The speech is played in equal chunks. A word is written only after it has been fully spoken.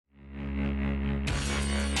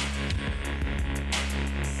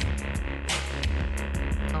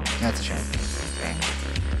That's a shame. Fair.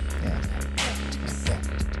 Yeah.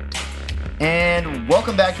 And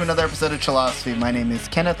welcome back to another episode of Chillosophy. My name is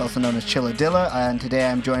Kenneth, also known as Chilladilla, and today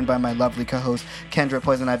I'm joined by my lovely co-host Kendra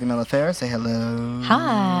Poison Ivy Mellifera. Say hello.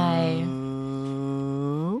 Hi.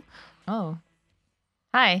 Oh.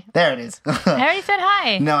 Hi. There it is. I already said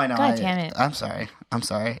hi. No, I know. God damn it. I'm sorry.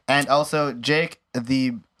 And also Jake,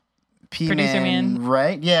 the Producer man.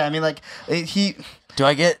 right? Yeah, I mean, like, he... Am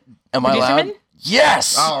I Producer allowed? man?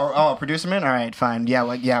 Yes! Oh, producer man? All right, fine. Yeah,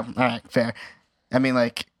 all right, fair. I mean,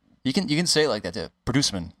 like... You can say it like that, too.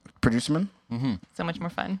 Producerman. Producerman? Mm-hmm. So much more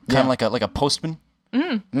fun. Kind of like a postman.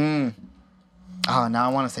 Oh, now I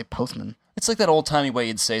want to say postman. It's like that old-timey way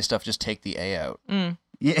you'd say stuff, just take the A out.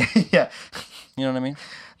 Yeah, yeah. You know what I mean?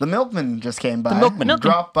 The milkman just came by. The milkman.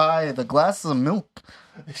 Dropped by the glasses of milk.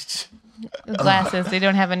 Glasses. They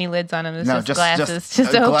don't have any lids on them. It's just glasses.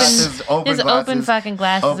 Just open open. glasses, Open fucking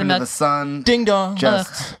glasses open of to milk. the sun. Ding dong.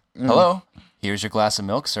 Just Hello. Here's your glass of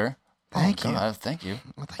milk, sir. Thank you. God, thank you.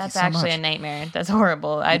 Well, thank That's you so actually much. a nightmare. That's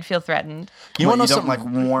horrible. I'd feel threatened. You want to know don't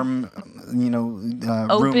something? like warm, room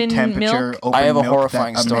Open temperature. milk? Open I have a milk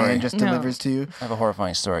horrifying that story. A man just No. delivers to you. I have a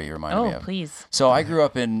horrifying story you reminded me Oh, of. please. So I grew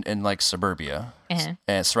up in like suburbia, Uh-huh.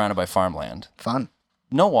 and surrounded by farmland. Fun.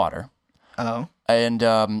 No water. Oh. And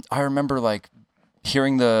I remember like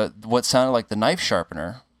hearing what sounded like the knife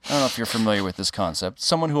sharpener. I don't know if you're familiar with this concept.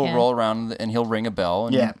 Someone who will Yeah. roll around and he'll ring a bell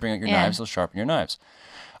and Yeah. bring out your Yeah. knives. He'll sharpen your knives.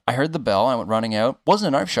 I heard the bell. I went running out.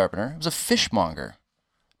 Wasn't a knife sharpener. It was a fishmonger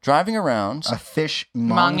driving around. A fish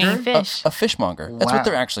Monging monger? fish. A fishmonger. That's Wow. what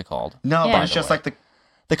they're actually called. No, Yeah. but it's By the just way. like the...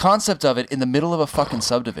 The concept of it in the middle of a fucking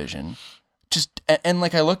subdivision. And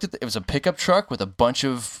like I looked at it was a pickup truck with a bunch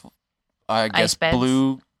of, I guess, Ice beds.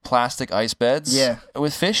 blue plastic ice beds. Yeah.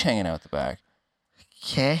 With fish hanging out the back.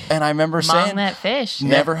 Okay. And I remember Mong saying, that fish.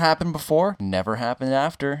 never happened before, never happened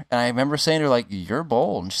after. And I remember saying to her, like, you're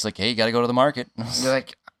bold. And she's like, hey, you got to go to the market. You're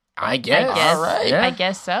like, I guess. I guess. All right. Yeah. I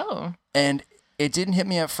guess so. And it didn't hit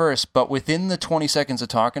me at first, but within the 20 seconds of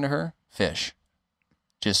talking to her, fish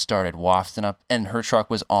just started wafting up, and her truck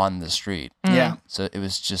was on the street. Yeah. So it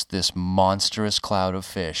was just this monstrous cloud of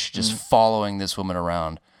fish just following this woman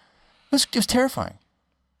around. It was terrifying.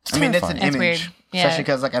 I mean, it's an That's image. weird. Yeah. Especially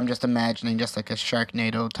because, like, I'm just imagining just, like, a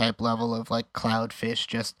Sharknado type level of, like, cloudfish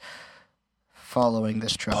just following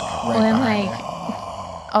this truck. Well, and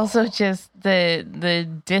like, also just the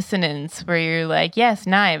dissonance where you're like, yes,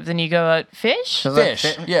 knives, and you go out, fish? Fish,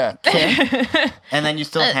 yeah. And then you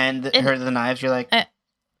still hand her the knives. You're like,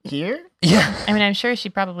 here? Yeah. I mean, I'm sure she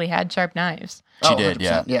probably had sharp knives. She Oh, did,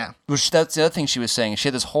 100%. Yeah. Which that's the other thing she was saying. She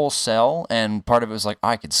had this whole cell, and part of it was like,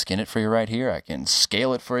 I could skin it for you right here. I can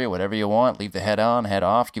scale it for you, whatever you want. Leave the head on, head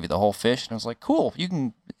off, give you the whole fish. And I was like, cool,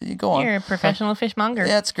 you go on. You're a professional fishmonger.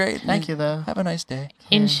 Yeah, it's great. Thank you, though. Have a nice day.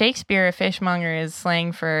 In Shakespeare, a fishmonger is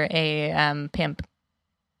slang for a pimp.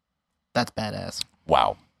 That's badass.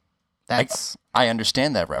 Wow. That's... I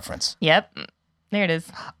understand that reference. Yep. There it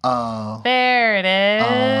is. Oh. There it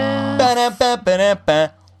is.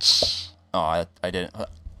 Ba-da-ba-ba-da-ba. Oh, I didn't.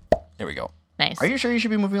 There we go. Nice. Are you sure you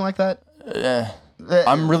should be moving like that?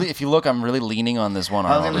 I'm really, if you look, I'm really leaning on this one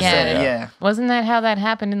I was arm. going to say, yeah. Wasn't that how that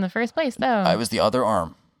happened in the first place, though? I was the other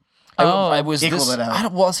arm. Oh. I was Equal this. it out.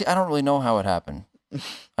 I don't really know how it happened.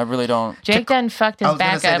 I really don't. Jake done fucked his I was going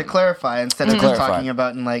to back say, up. to clarify, instead of just clarify. talking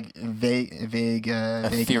about in, like, vague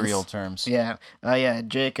Ethereal vagueness. terms. Yeah. Yeah,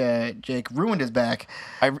 Jake ruined his back.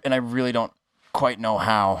 I really don't quite know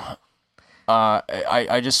how.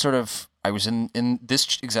 I just sort of, I was in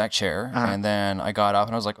this exact chair, and then I got up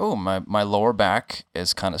and I was like, oh, my lower back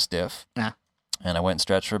is kind of stiff. Yeah. And I went and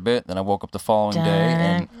stretched for a bit. Then I woke up the following day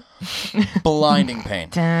and blinding pain.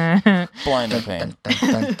 Blinding pain. Dun,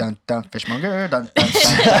 dun, dun, dun, fishmonger. Dun, dun,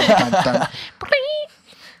 dun, dun, dun.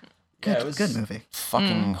 Good movie.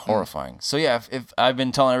 Fucking horrifying. So yeah, if I've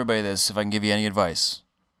been telling everybody this, if I can give you any advice,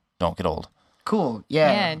 don't get old. Cool.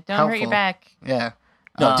 Yeah. Yeah, don't hurt helpful. your back. Yeah.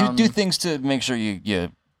 No, do things to make sure you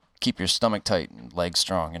keep your stomach tight and legs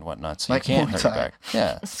strong and whatnot, so Like you can't Muay hurt your Thai. back.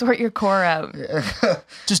 Yeah, Sort your core out.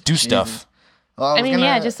 just do stuff. Well, I was mean,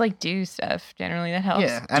 gonna- just like do stuff. Generally, that helps.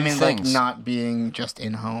 Yeah, I do mean, like things. not being just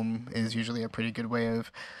in home is usually a pretty good way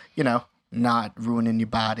of, not ruining your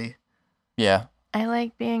body. Yeah. I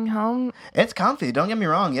like being home. It's comfy. Don't get me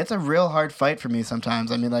wrong. It's a real hard fight for me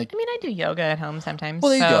sometimes. I mean, like, I do yoga at home sometimes. Well,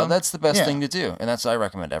 there you so- go. That's the best Yeah. thing to do, and I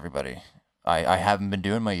recommend everybody. I haven't been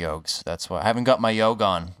doing my yogs. That's why I haven't got my yoga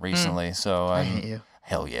on recently. So I hate you.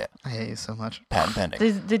 Hell yeah, I hate you so much. patent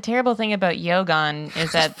pending. The terrible thing about yogan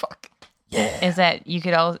is that Fuck.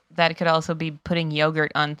 that could also be putting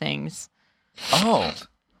yogurt on things. Oh,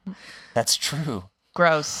 that's true.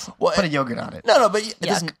 Gross. Well, Put a yogurt on it. no, but it Yuck.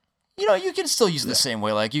 doesn't. you can still use it the same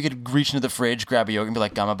way. Like, you could reach into the fridge, grab a yogurt, and be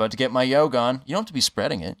like, I'm about to get my yogurt on. You don't have to be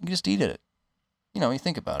spreading it. You can just eat it. You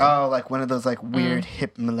think about it. Oh, like one of those like weird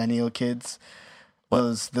hip millennial kids.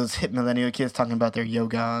 Those hip millennial kids talking about their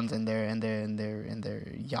yogons and their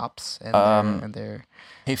yops and their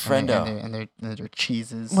hey, friendo. And their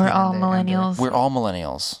cheeses. We're all millennials. We're all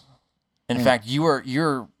millennials. In fact, you're.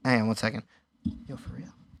 Hang on 1 second. Yo, for real?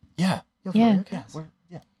 Yeah. Yo, for Yeah. real?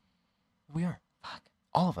 Yeah. We are. Fuck.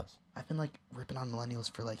 All of us. I've been like ripping on millennials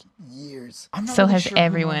for like years. I'm not So really has sure who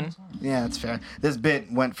everyone. millennials are. Yeah, that's fair. This bit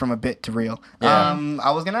went from a bit to real. Yeah.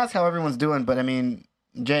 I was gonna ask how everyone's doing, but I mean,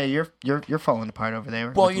 Jay, you're falling apart over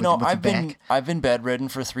there. Well, with the back. I've been bedridden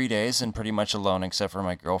for 3 days and pretty much alone except for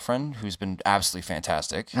my girlfriend, who's been absolutely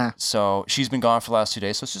fantastic. Ah. So she's been gone for the last 2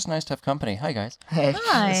 days, so it's just nice to have company. Hi, guys. Hey.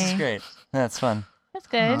 Hi. This is great. That's fun. That's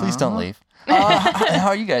good. Please don't leave. How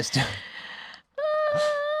are you guys doing?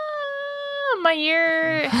 My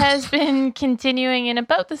year has been continuing in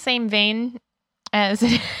about the same vein as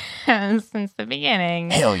it has since the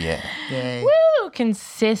beginning. Hell yeah. Yay. Woo!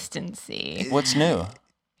 Consistency. What's new?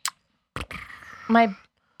 My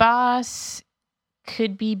boss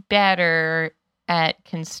could be better at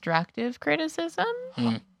constructive criticism.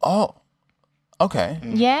 Oh, okay.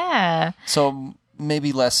 Yeah. So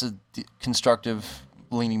maybe less constructive,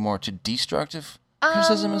 leaning more to destructive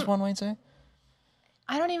criticism is one way to say?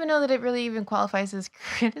 I don't even know that it really even qualifies as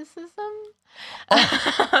criticism.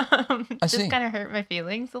 I see. Just kind of hurt my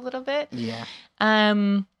feelings a little bit. Yeah.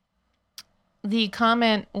 The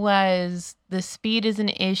comment was the speed is an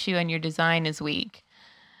issue and your design is weak.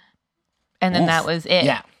 And then Oof. that was it.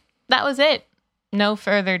 Yeah. That was it. No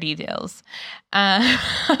further details. No,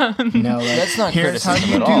 That's not here's how criticism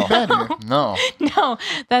you at do all. better. No. No,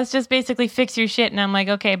 that's just basically fix your shit. And I'm like,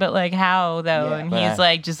 okay, but like how though? Yeah, and but he's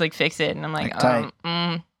like, just like fix it. And I'm like,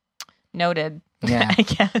 Like, noted. Yeah. I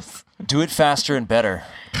guess. Do it faster and better.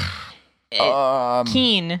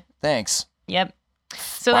 Keen. Thanks. Yep.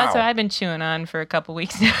 So that's Wow. what I've been chewing on for a couple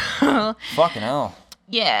weeks now. Fucking hell.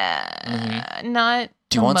 Yeah. Not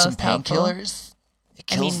Do you want the some most helpful. painkillers? It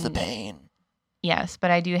kills the mean, pain. Yes, but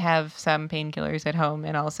I do have some painkillers at home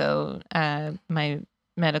and also my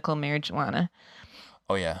medical marijuana,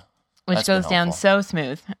 Oh, yeah. which That's been goes down helpful. so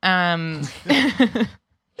smooth.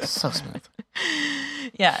 So smooth.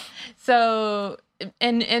 Yeah. So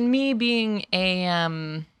and me being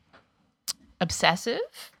a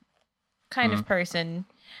obsessive kind of person,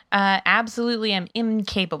 absolutely am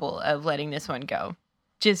incapable of letting this one go.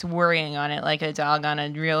 Just worrying on it like a dog on a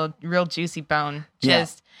real juicy bone.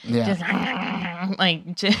 Just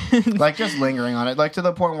like just Like just lingering on it, like to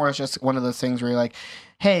the point where it's just one of those things where you're like,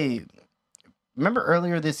 hey, remember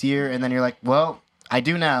earlier this year? And then you're like, well, I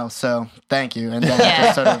do now, so thank you. And then it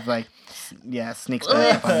just sort of like, sneaks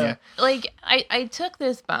back up on you. like I took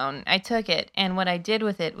this bone, I took it, and what I did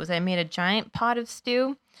with it was I made a giant pot of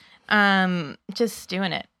stew, just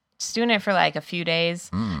stewing it for like a few days.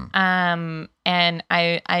 And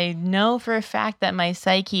I know for a fact that my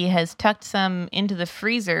psyche has tucked some into the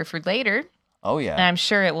freezer for later. Oh, And yeah. I'm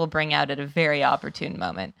sure it will bring out at a very opportune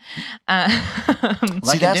moment. Like See,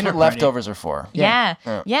 a that's dinner what party. leftovers are for. Yeah.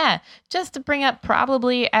 Just to bring up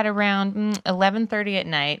probably at around 11:30 at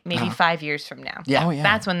night, maybe 5 years from now. Yeah. Oh, yeah.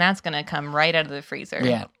 That's when that's going to come right out of the freezer.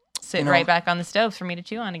 Yeah. Sit right back on the stove for me to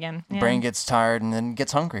chew on again. Yeah. Brain gets tired and then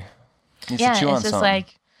gets hungry. Needs Yeah, to chew on it's just something.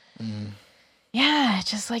 like, yeah, it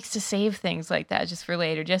just likes to save things like that just for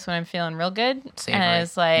later, just when I'm feeling real good. Savory. And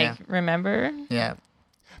it's like, Yeah. remember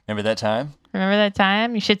Remember that time? that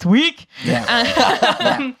time? Your shit's weak? Yeah.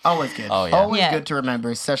 Yeah. Always good. Oh, yeah. Always Yeah. good to remember,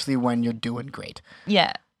 especially when you're doing great.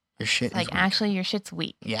 Yeah. Your shit It's like, is weak. actually, your shit's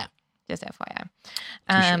weak. Yeah. Just FYI.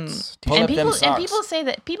 T-shirts. Pull And up them socks.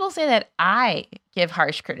 people say that I give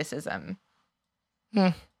harsh criticism.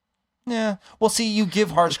 Yeah. Well, see, you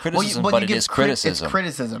give harsh criticism, but it is criticism. It's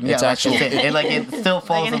criticism. It's Yeah, actual- it still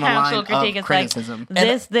falls Like in an the actual line critique of is like, criticism.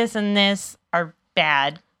 this, and this are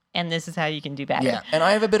bad, and this is how you can do better. Yeah. And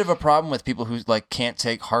I have a bit of a problem with people who like can't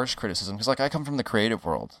take harsh criticism because, like, I come from the creative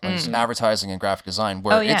world, like advertising and graphic design.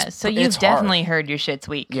 Where Oh yeah, so you've it's definitely hard. heard your shit's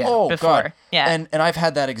weak. Yeah. Oh before. God. Yeah. And I've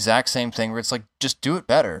had that exact same thing where it's like, just do it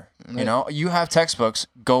better. You know, you have textbooks,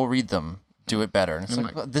 go read them, do it better. And it's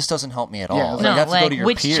like, well, this doesn't help me at all. Yeah, Like, No, you have to go like to your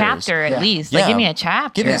which peers. chapter at Yeah. least? Like, Yeah. give me a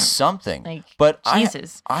chapter. Give me something. Like, but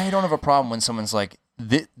Jesus. I don't have a problem when someone's like,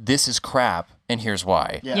 this is crap, and here's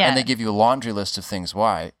why. Yeah. Yeah. And they give you a laundry list of things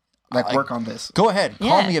why. Like, work on this. Go ahead,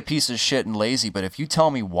 call Yeah. me a piece of shit and lazy, but if you tell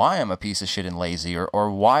me why I'm a piece of shit and lazy or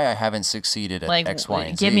why I haven't succeeded at Like, X, Y,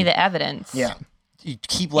 and Z, give me the evidence. Yeah. you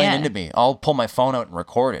keep laying Yeah. into me. I'll pull my phone out and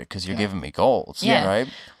record it because you're giving me goals. Yeah. Right?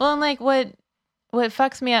 Well, and like what what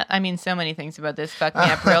fucks me up, I mean, so many things about this fuck me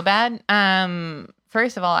up real bad.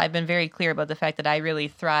 First of all, I've been very clear about the fact that I really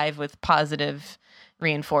thrive with positive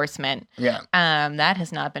reinforcement. Yeah. That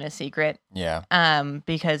has not been a secret. Yeah.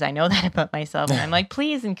 Because I know that about myself, and I'm like,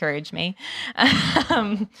 please encourage me.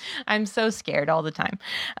 I'm so scared all the time.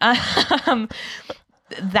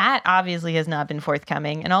 That obviously has not been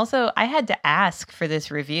forthcoming. And also, I had to ask for this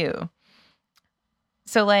review.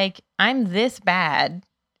 So, like, I'm this bad,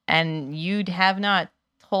 and you'd have not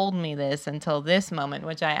told me this until this moment,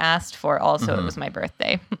 which I asked for. Also, it was my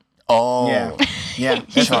birthday. Oh. Yeah.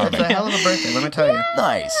 It's a hell of a birthday, let me tell you.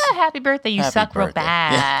 Nice. Happy birthday. You suck real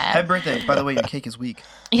bad. Happy birthday. By the way, your cake is weak.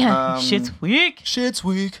 Yeah. Shit's weak. Shit's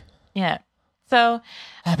weak. Yeah. So.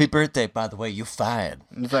 Happy birthday, by the way, you fired.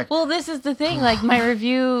 It's like, well, this is the thing. Like, my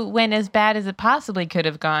review went as bad as it possibly could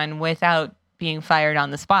have gone without being fired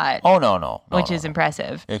on the spot. Oh, no. Which is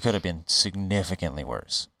impressive. It could have been significantly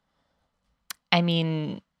worse. I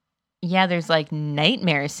mean, yeah, there's like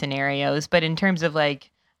nightmare scenarios, but in terms of like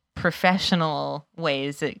professional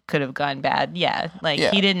ways it could have gone bad. Yeah. Like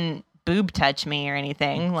he didn't boob touch me or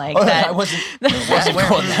anything like that. I wasn't going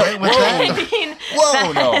that. I mean,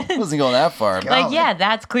 no. I wasn't going that far. Like, yeah,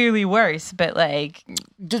 that's clearly worse, but like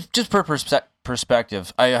just per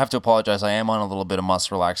perspective, I have to apologize. I am on a little bit of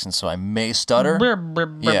muscle relaxant, so I may stutter.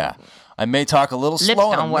 Yeah. I may talk a little Lips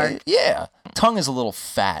slow. don't work. Yeah. Tongue is a little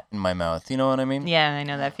fat in my mouth. You know what I mean? Yeah, I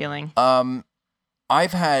know that feeling.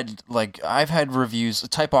 I've had reviews.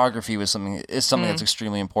 Typography is something that's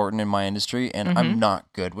extremely important in my industry, and I'm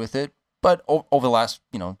not good with it. But over the last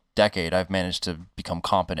decade, I've managed to become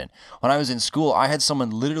competent. When I was in school, I had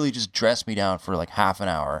someone literally just dress me down for like half an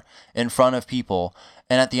hour in front of people,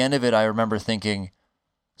 and at the end of it, I remember thinking,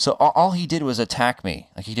 so all he did was attack me.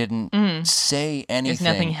 Like, he didn't say anything.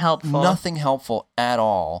 There's nothing helpful. Nothing helpful at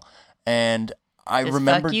all. And I just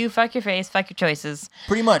remember, fuck you, fuck your face, fuck your choices.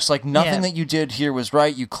 Pretty much, like, nothing that you did here was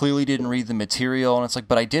right. You clearly didn't read the material, and it's like,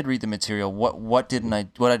 but I did read the material. What did I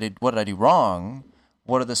do wrong?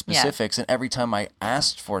 What are the specifics? And every time I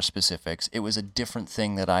asked for specifics, it was a different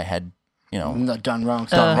thing that I had, done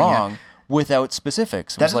wrong. Without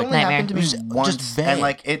specifics. It That's was like only happened to me just once, vague. and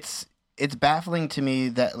like it's baffling to me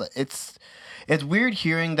that it's weird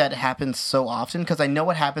hearing that happens so often, because I know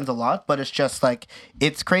it happens a lot, but it's just like,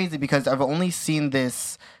 it's crazy because I've only seen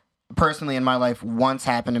this personally in my life once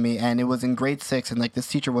happen to me, and it was in grade 6, and like, this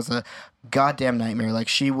teacher was a goddamn nightmare. Like,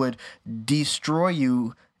 she would destroy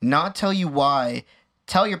you, not tell you why,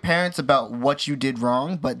 tell your parents about what you did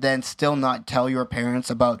wrong, but then still not tell your parents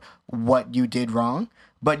about what you did wrong.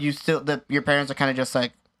 But you still, your parents are kind of just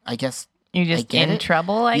like, I guess, you're just in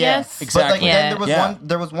trouble, I guess. Exactly. But like,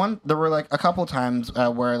 then there were like a couple times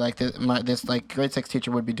where like this like grade 6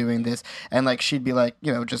 teacher would be doing this, and like, she'd be like,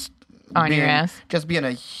 just on your ass, just being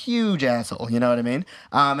a huge asshole, you know what I mean?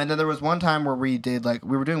 And then there was one time where we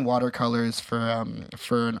were doing watercolors for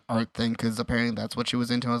an art thing, because apparently that's what she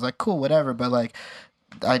was into. I was like, cool, whatever, but like,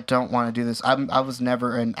 I don't want to do this. I was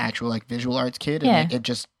never an actual like visual arts kid, and it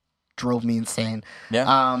just drove me insane.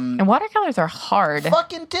 Yeah. And watercolors are hard.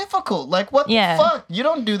 Fucking difficult. Like, what the fuck? You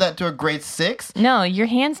don't do that to a grade 6. No, your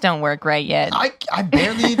hands don't work right yet. I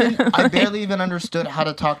barely even understood how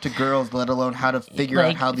to talk to girls, let alone how to figure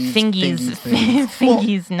out how these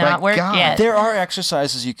fingies not work yet. There are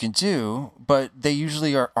exercises you can do, but they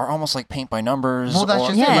usually are almost like paint by numbers. Well, that's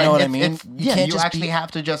just it. You know what I It's, mean? you actually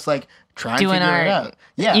have to just like try and figure it out.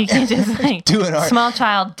 Yeah. You can just like do an art. Small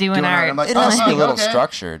child do an art. Like, it has to be a little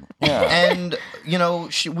structured. Yeah. And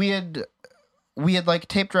we had like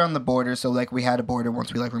taped around the border, so like we had a border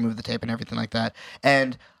once we like removed the tape and everything like that.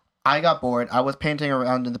 And I got bored. I was painting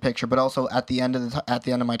around in the picture, but also at the end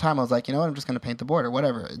of my time, I was like, you know what? I'm just gonna paint the border.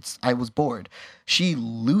 Whatever. I was bored. She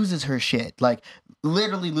loses her shit. Like,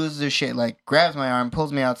 literally loses her shit. Like, grabs my arm,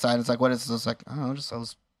 pulls me outside. It's like, what is this? I was like, I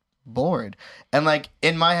was bored. And like,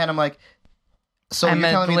 in my head, I'm like, so you're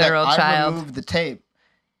telling me that I removed the tape,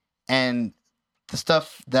 and the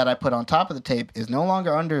stuff that I put on top of the tape is no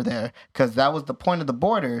longer under there, because that was the point of the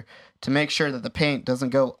border, to make sure that the paint doesn't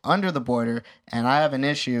go under the border, and I have an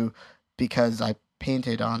issue because I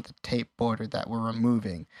painted on the tape border that we're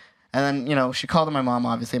removing. And then, she called my mom,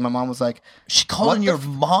 obviously. My mom was like... She called your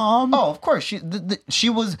mom? Oh, of course. She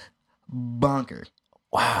was bonker.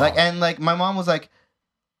 Wow. Like, and like, my mom was like...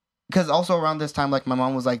 Because also around this time, like, my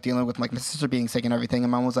mom was like dealing with like my sister being sick and everything,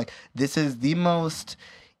 and mom was like, this is the most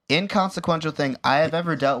inconsequential thing I have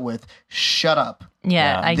ever dealt with. Shut up.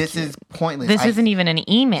 Yeah. This is pointless. This isn't even an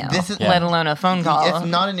email, let alone a phone call. It's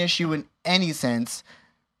not an issue in any sense.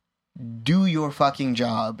 Do your fucking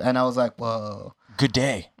job. And I was like, whoa. Good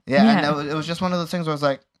day. Yeah. And it was just one of those things where I was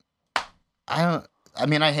like, I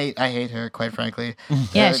mean, I hate her, quite frankly.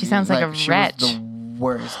 Yeah, she sounds like a she wretch. Was the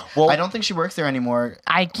worst. Well, I don't think she works there anymore.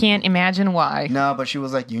 I can't imagine why. No, but she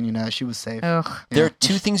was like unionized. She was safe. Ugh. There are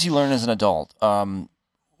two things you learn as an adult.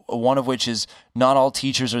 One of which is not all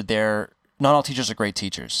teachers are there. Not all teachers are great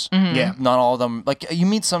teachers. Mm-hmm. Yeah. Not all of them. Like you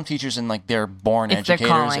meet some teachers and like they're born It's their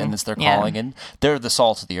educators calling. and it's their Yeah. calling and they're the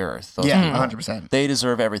salt of the earth. Those Yeah, people. 100%. They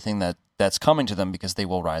deserve everything that's coming to them because they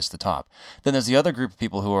will rise to the top. Then there's the other group of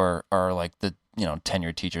people who are like the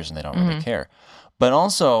tenured teachers and they don't really care. But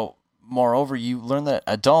also, moreover, you learn that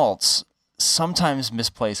adults sometimes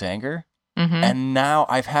misplace anger. And now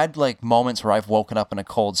I've had like moments where I've woken up in a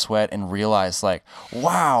cold sweat and realized like,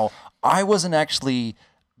 wow, I wasn't actually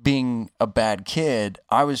being a bad kid.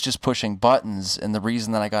 I was just pushing buttons, and the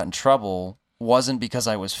reason that I got in trouble wasn't because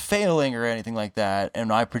I was failing or anything like that,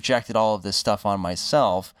 and I projected all of this stuff on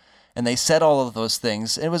myself, and they said all of those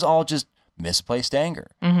things. It was all just misplaced anger.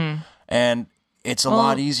 And it's a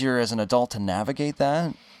lot easier as an adult to navigate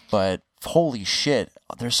that, but holy shit,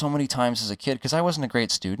 there's so many times as a kid, because I wasn't a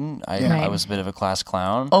great student. I was a bit of a class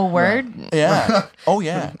clown. Oh, word? Yeah. Oh,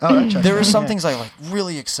 yeah. Oh, that There are some things I like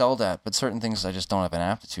really excelled at, but certain things I just don't have an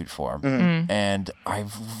aptitude for. And I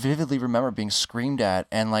vividly remember being screamed at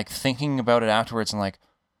and like thinking about it afterwards and like,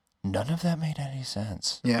 none of that made any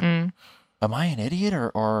sense. Yeah. Am I an idiot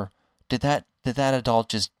or did that adult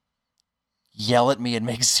just yell at me and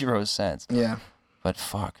make zero sense? Yeah. But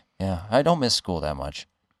fuck. Yeah. I don't miss school that much.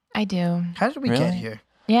 I do. How did we Really? get here?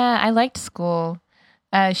 Yeah, I liked school.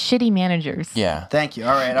 Shitty managers. Yeah. Thank you.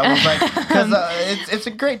 All right. I was like, because it's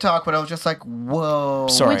a great talk, but I was just like, whoa,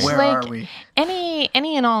 Sorry. Which, where like, are we? Any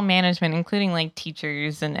and all management, including like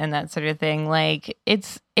teachers and that sort of thing, like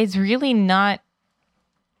it's really not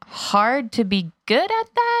hard to be good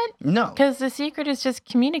at that. No. Because the secret is just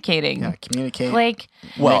communicating. Yeah, communicate. Like,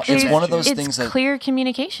 Well, Make sure it's that one of you- those it's things that clear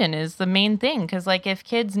communication is the main thing. Because like if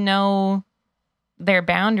kids know their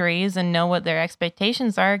boundaries and know what their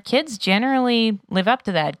expectations are, kids generally live up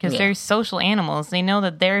to that because Yeah. they're social animals. They know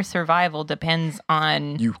that their survival depends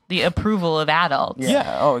on You. the approval of adults.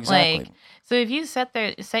 Yeah. Oh, exactly. Like, so if you set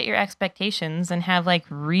your expectations and have like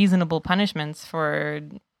reasonable punishments for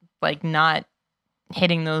like not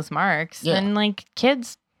hitting those marks, Yeah. then like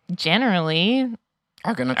kids generally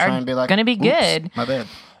are going to try and be like, gonna be "Oops, good." My bad.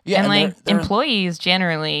 yeah. and like they're- employees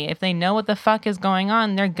generally, if they know what the fuck is going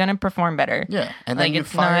on, they're gonna perform better. Yeah. And then Like, you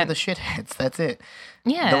it's fire not- the shitheads. That's it.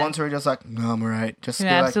 Yeah. The ones who are just like, no, I'm all right. Just who be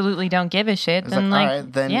like, absolutely don't give a shit, It's then like, like,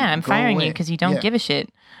 alright, then yeah, I'm go firing away. you because you don't Yeah. give a shit.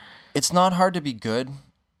 it's not hard to be good.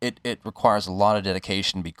 It requires a lot of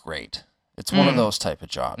dedication to be great. It's one of those type of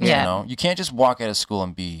jobs, Yeah. you know? You can't just walk out of school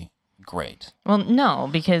and be great. Well, no,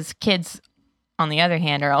 because kids, on the other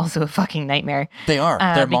hand, are also a fucking nightmare. They are.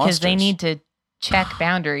 They're because monsters. they need to check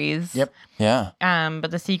boundaries. Yep. Yeah. But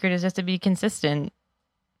the secret is just to be consistent.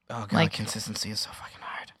 oh, God, like- consistency is so fucking hard.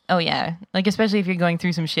 Oh yeah, like especially if you're going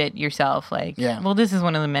through some shit yourself. Like, Yeah. well, this is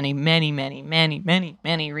one of the many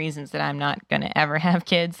reasons that I'm not gonna ever have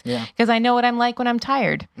kids. Yeah. Because I know what I'm like when I'm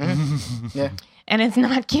tired, Yeah. and it's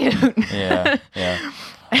not cute. Yeah. Yeah.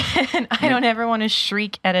 And I don't ever want to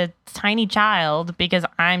shriek at a tiny child because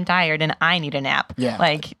I'm tired and I need a nap. Yeah.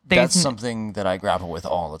 Like there's That's something that I grapple with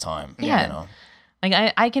all the time. Yeah. You know?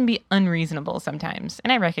 like I can be unreasonable sometimes,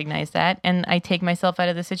 and I recognize that, and I take myself out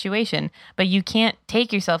of the situation. But you can't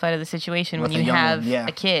take yourself out of the situation With when a you young have one, yeah.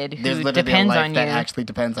 a kid There's who literally depends a life on that you. actually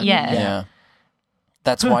depends on Yeah. you. Yeah.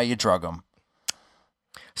 That's why you drug them.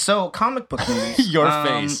 So, comic book news. Your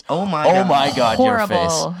face. Oh, my Oh God. my God, your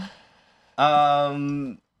face. Horrible.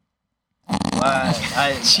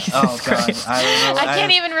 Oh God! I don't know. I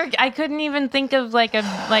can't even. I couldn't even think of like a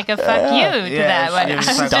fuck you to Yeah, that. Like, she I was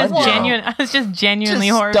was just stunned. genuine. I was just genuinely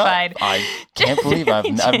Just horrified. I can't believe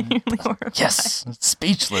I'm Genuinely horrified. yes,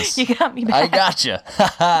 speechless. You got me I back.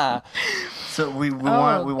 gotcha. So we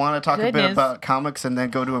Oh, want to talk a bit goodness. about comics and then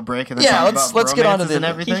go to a break and then Yeah, talk let's about get on to bromances the and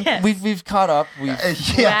everything. Yeah. We've caught up. We've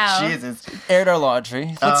Yeah, Wow. Jesus. aired our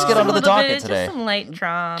laundry. Let's get A on to the little docket bit, today. Just some light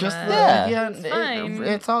trauma. Just Yeah. It's fine.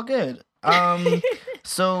 it's all good.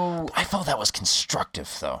 So I felt that was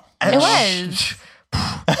constructive, though. It was.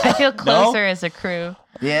 I feel closer as a crew.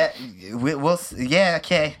 Yeah, we'll. Yeah,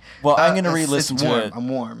 okay. Well, I'm gonna It's re-listen to warm. it. I'm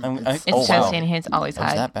warm. It's It's Oh, just wow. in here. It's always That was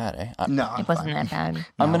hot. that bad, eh? No, It wasn't that bad.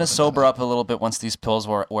 I'm gonna sober up a little bit once these pills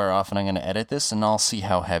wear off, and I'm gonna edit this, and I'll see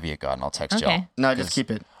how heavy it got, and I'll text Okay. y'all. No, just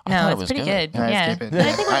keep it. I No, thought it it's was pretty good. All right, Yeah, skip it. And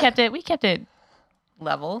I think we I- kept it. We kept it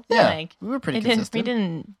level. Yeah. Like, We were pretty we didn't. consistent. We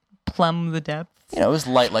didn't plumb the depths. You know, it was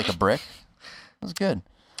light like a brick. It was good.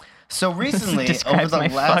 So recently, over describes the my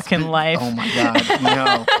last fucking life. Oh my God!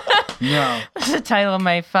 No, no. That's the title of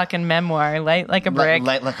my fucking memoir. Light like a brick.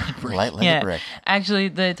 Light like a brick. Light like yeah. a brick. Actually,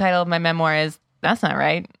 the title of my memoir is that's not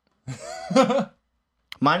right.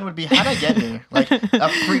 Mine would be, how'd I get here? Like a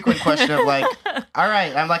frequent question of like, all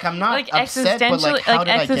right, I'm not Like upset, but like, how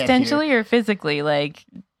did I get here? existentially or physically? Like,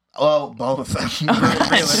 oh, both.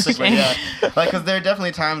 Realistically, yeah. Like, because there are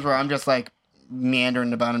definitely times where I'm just like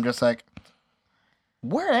meandering about. I'm just like,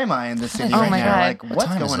 where am I in this city right my now? God. Like, What what's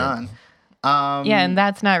time is going it? on? yeah, and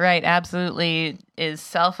that's not right. Absolutely is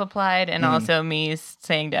self-applied, and also me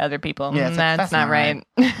saying to other people, Yeah, it's like, that's not right.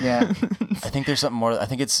 Yeah. I think there's something more. I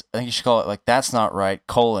think you should call it like that's not right.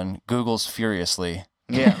 Google's furiously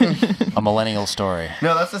Yeah. a millennial story.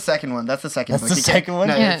 No, that's the second one. That's the second That's one. the You second one?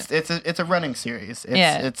 No, Yeah. it's a running series. It's,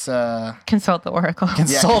 Yeah. It's Consult the Oracle.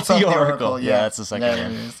 Consult the Oracle. Yeah, Yeah, that's the second There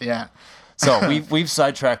one. it is, yeah. So we've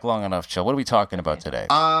sidetracked long enough, Chill. What are we talking about today?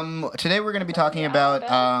 Today we're going to be talking about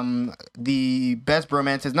the best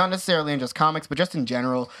bromances, not necessarily in just comics, but just in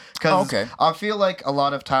general. Because okay. I feel like a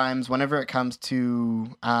lot of times, whenever it comes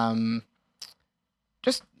to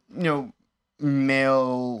just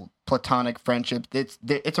male platonic friendship,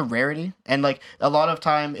 it's a rarity, and like a lot of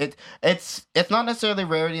time it's not necessarily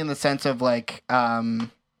rarity in the sense of like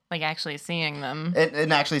Like actually seeing them.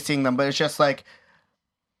 and actually seeing them, but it's just like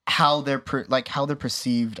how they're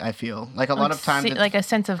perceived. I feel like a lot of times it's, like a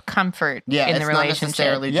sense of comfort yeah, in it's the not relationship.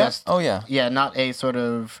 necessarily Yeah. just Oh yeah. yeah, not a sort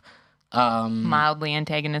of Mildly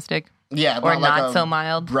antagonistic. yeah, Or like not a so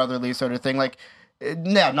mild. brotherly sort of thing. Like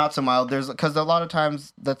yeah, not so mild. There's because a lot of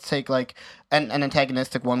times, let's take like an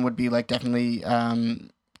antagonistic one would be like definitely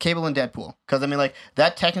Cable and Deadpool, because I mean like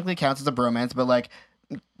that technically counts as a bromance, but like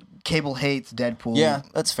Cable hates Deadpool. Yeah,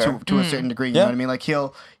 that's fair. To a certain degree. You know what I mean? Like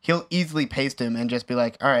he'll easily paste him and just be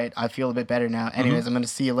like, all right, I feel a bit better now. Anyways, I'm gonna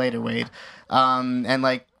see you later, Wade. And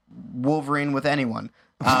like Wolverine with anyone.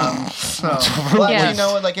 So well, Yeah. you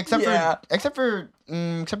know what? Like except for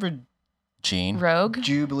Gene. Rogue.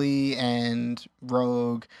 Jubilee and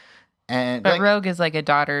Rogue, and But like, Rogue is like a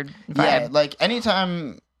daughter vibe. yeah, like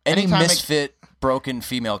anytime Any it- misfit, broken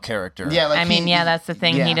female character. yeah, like I mean, he- yeah, that's the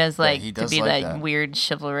thing. yeah. He does like he to does be like like that. weird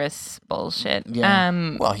chivalrous bullshit.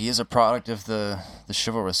 Yeah. Well, he is a product of the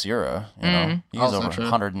chivalrous era. You know, he's Also over true.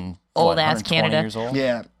 100 and Old ass 120 Canada. years old.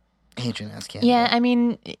 yeah, ancient as Canada. Yeah, I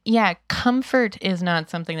mean, yeah, comfort is not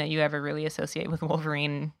something that you ever really associate with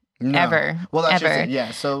Wolverine No. ever. Well, that's just ever. it.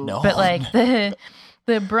 Yeah, so No. But like the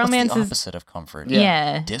What's the bromances. opposite of comfort?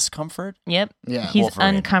 Yeah. Discomfort. Yep. yeah, He's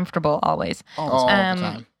Wolverine. uncomfortable always. all the Um,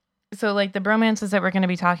 time. So like the bromances that we're going to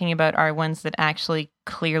be talking about are ones that actually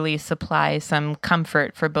clearly supply some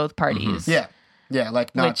comfort for both parties. Yeah, yeah,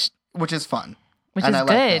 like not which is fun. Which And is I like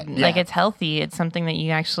good. that, Like yeah. it's healthy. It's something that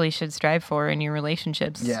you actually should strive for in your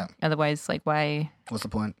relationships. Yeah. Otherwise, like, why What's the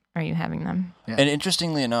point? are you having them? Yeah. And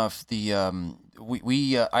interestingly enough,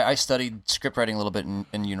 I studied script writing a little bit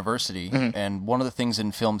in university, and one of the things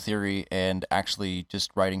in film theory and actually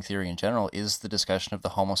just writing theory in general is the discussion of the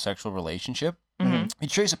homosexual relationship. You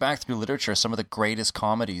trace it back through literature. Some of the greatest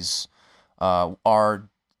comedies are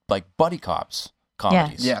like buddy cops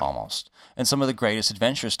comedies, Yeah. almost, and some of the greatest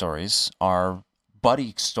adventure stories are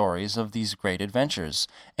buddy stories of these great adventures.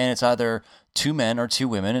 And it's either two men or two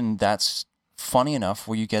women, and that's funny enough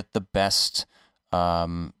where you get the best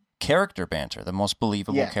character banter, the most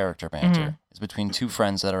believable character banter is between two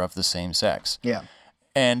friends that are of the same sex. Yeah,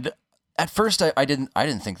 And at first I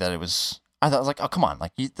didn't think that it was. I thought, I was like, oh, come on,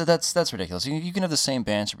 like that's ridiculous. You can have the same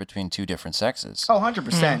banter between two different sexes. oh,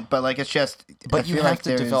 100%. But like it's just, But I you feel have like to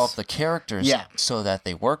there's- develop the characters Yeah. so that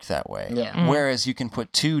they work that way. Yeah. Whereas you can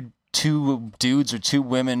put two dudes or two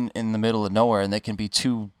women in the middle of nowhere and they can be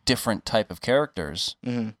two different type of characters.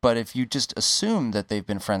 But if you just assume that they've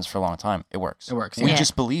been friends for a long time, it works. It works, We yeah.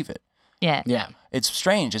 just believe it. Yeah. Yeah, It's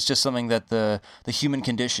strange. It's just something that the human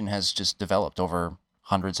condition has just developed over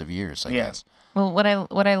hundreds of years, I guess. Well, what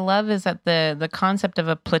I love is that the concept of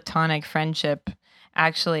a platonic friendship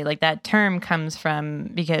actually, like that term comes from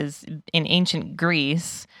because in ancient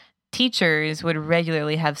Greece, teachers would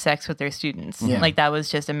regularly have sex with their students. Yeah. Like that was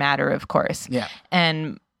just a matter of course. yeah,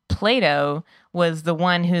 And Plato was the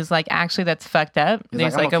one who's like, actually, that's fucked up. He's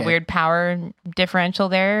There's like, like "I'm a okay." weird power differential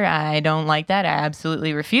there. I don't like that. I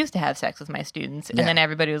absolutely refuse to have sex with my students. And Yeah. then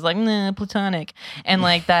everybody was like, nah, platonic. And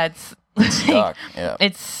like, that's Stuck. Yeah.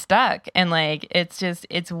 it's stuck. And like,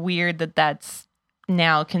 it's weird that that's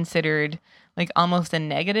now considered like almost a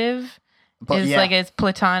negative. But It's yeah. like it's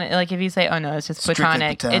platonic. Like if you say, "Oh no, it's just Strictly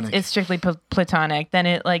platonic," platonic. it's strictly platonic. Then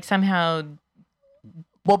it like somehow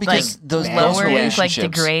Well, because like those lowers, relationships,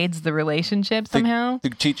 like degrades the relationship somehow. the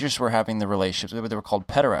teachers were having the relationships. They were called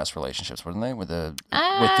pederast relationships, weren't they? With the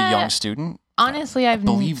young student. Honestly, I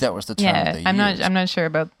believe that was the term they used. I'm not sure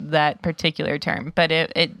about that particular term, but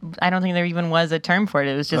I don't think there even was a term for it.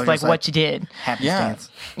 It was just like what you did. Happy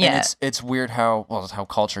stance. Yeah. And it's weird how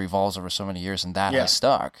culture evolves over so many years, and that has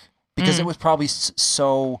stuck because it was probably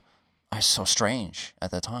so strange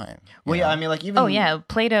at the time. Well, yeah, I mean, like even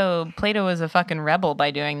Plato was a fucking rebel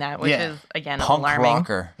by doing that, which is again punk alarming.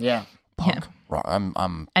 rocker. Yeah, punk.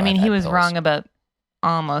 I mean, he was wrong about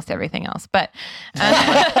almost everything else, but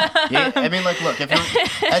I mean, like, look, if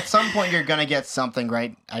at some point you're gonna get something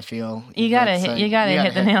right, I feel you gotta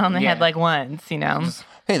hit the nail on the head like once, you know.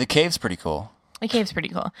 Hey, The Cave's pretty cool. The Cave's pretty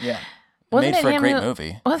cool. Yeah, wasn't made for it a great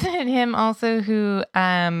movie. Wasn't it him also who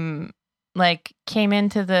like came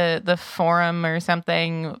into the forum or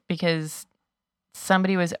something because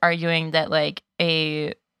somebody was arguing that like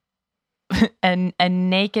a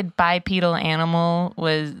naked bipedal animal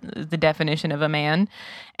was the definition of a man,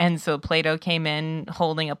 and so Plato came in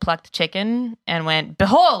holding a plucked chicken and went,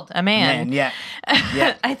 "Behold, a man." Yeah.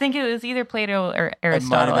 I think it was either Plato or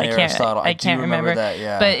Aristotle. It might have been Aristotle. I can't remember that.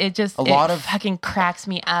 Yeah, but it just fucking cracks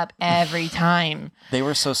me up every time. They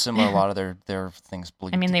were so similar. A lot of their things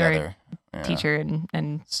bleed together. They were teacher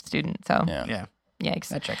and student. So yeah. Yikes.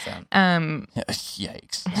 That checks out.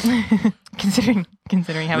 Yikes.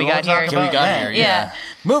 Considering how we got here. Yeah.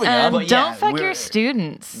 Moving on. Don't fuck your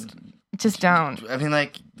students. Just don't. I mean,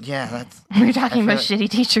 like, that's... We're talking about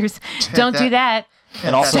shitty teachers. Don't do that.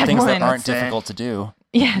 And also Step things one. that aren't difficult to do.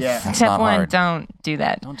 Yes. Yeah. Step one, hard. don't do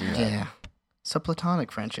that. Don't do that. Yeah. So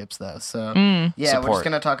platonic friendships, though. So, Mm. we're just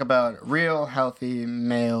going to talk about real, healthy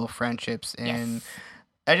male friendships in...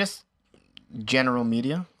 general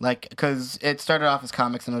media, like, because it started off as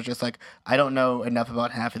comics and it was just like, I don't know enough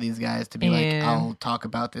about half of these guys to be like, I'll talk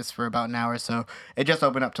about this for about an hour. So it just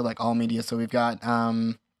opened up to like all media. So we've got we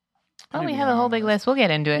have a whole big list. We'll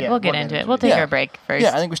get into it. We'll get into it. We'll take our break first.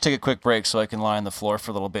 Yeah, I think we should take a quick break so I can lie on the floor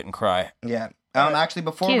for a little bit and cry. Yeah. Actually,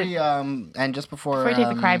 before we and just before we take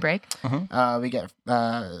the cry break, we get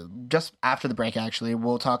just after the break. Actually,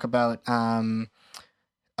 we'll talk about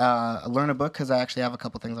learn a book, because I actually have a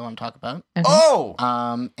couple things I want to talk about.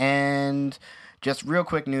 And just real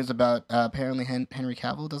quick news about apparently Henry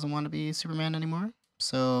Cavill doesn't want to be Superman anymore.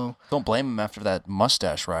 So don't blame him after that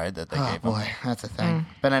mustache ride that they gave him. Oh boy, that's a thing.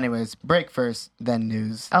 But anyways, break first, then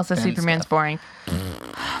news. Also, Superman's boring.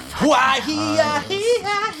 Why I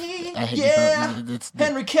hate you.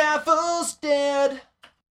 Henry Cavill's dead.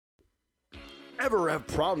 Ever have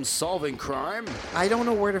problems solving crime? I don't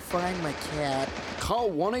know where to find my cat. Call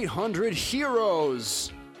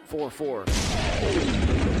 1-800-HEROES 44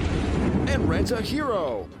 and rent a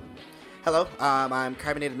hero. Hello, I'm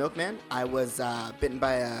Carbonated Milkman. I was bitten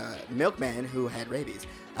by a milkman who had rabies.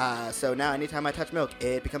 So now anytime I touch milk,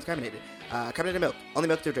 it becomes carbonated. Carbonated milk, only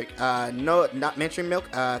milk to drink. No, not mainstream milk.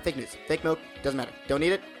 Fake news. Fake milk, doesn't matter. Don't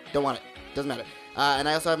need it, don't want it, doesn't matter. And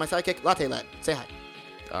I also have my sidekick, Latte Lad. Say hi.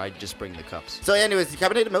 I just bring the cups. So anyways,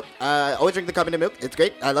 carbonated milk. Always drink the carbonated milk. It's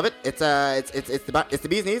great. I love it. It's the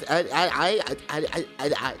bee's knees.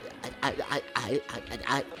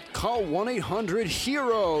 Call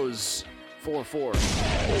 1-800-HEROES 44.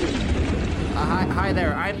 Hi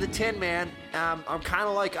there. I'm the Tin Man. I'm kind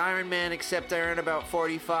of like Iron Man, except I earn about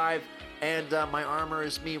 45, and my armor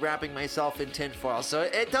is me wrapping myself in tinfoil, so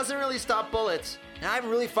it doesn't really stop bullets. Now, I haven't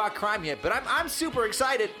really fought crime yet, but I'm super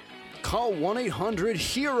excited. Call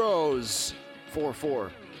 1-800-HEROES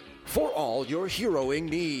 44 for all your heroing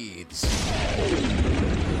needs.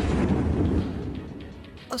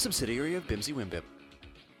 A subsidiary of Bimsy Wimbip.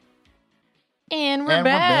 And we're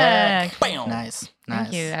back. Bam. Nice.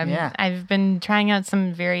 Thank you. I've been trying out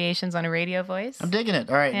some variations on a radio voice. I'm digging it.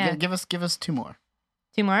 All right, give us 2 more.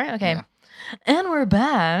 2 more? Okay. Yeah. And we're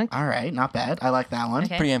back. All right, not bad. I like that one.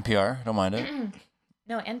 Okay. Pretty NPR. Don't mind it.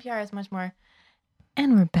 No, NPR is much more.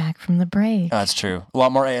 And we're back from the break. That's true. A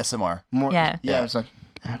lot more ASMR. Yeah. Yeah. It's like,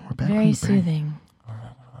 and we're back. Very soothing. Yeah.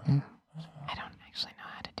 I don't actually know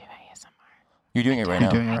how to do ASMR. You're doing it right I'm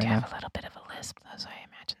now. doing it I right do now. have a little bit of a lisp, though, so I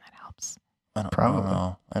imagine that helps. I don't Probably.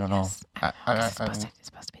 know. I don't know. Yes. It's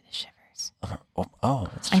supposed to be the shivers.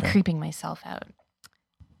 That's I'm true. creeping myself out.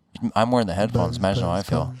 I'm wearing the headphones. Imagine how I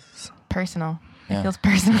feel. Personal. Yeah. It feels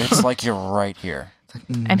personal. It's like you're right here.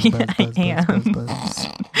 I mean, I am.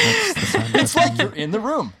 It's like you're in the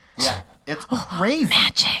room. Yeah. It's crazy.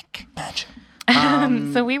 Magic. Magic.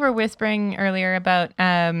 So we were whispering earlier about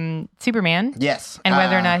Superman. Yes. And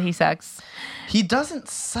whether or not he sucks. He doesn't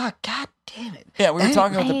suck. God damn it. Yeah, we were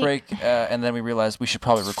talking about the break, and then we realized we should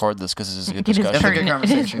probably record this because this is a good It is That's a discussion. good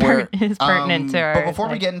conversation. It is pertinent to our. But before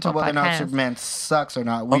we get into whether or not podcast. Superman sucks or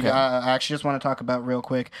not, we Okay. I actually just want to talk about real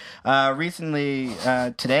quick. Recently,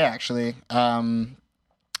 today actually,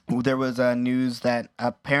 there was news that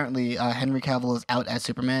apparently Henry Cavill is out as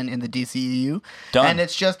Superman in the DCEU. Done. And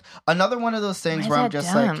it's just another one of those things where I'm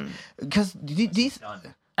just like, because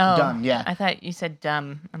done, yeah. I thought you said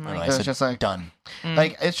dumb. I'm like, I it's said just like done.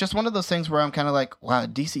 Like, it's just one of those things where I'm kind of like, wow,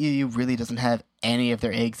 DCEU really doesn't have any of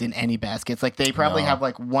their eggs in any baskets. Like, they probably have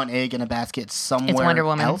like one egg in a basket somewhere Wonder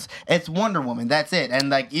Woman. else. It's Wonder Woman. That's it. And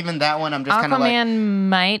like, even that one, I'm just kind of like, Aquaman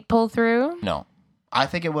might pull through. No. I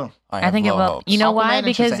think it will. I think it will. Hopes. You know Aquaman why? and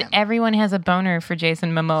Because Shazam. everyone has a boner for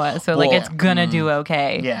Jason Momoa, so like Well, it's gonna do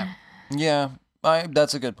okay. Yeah. Yeah,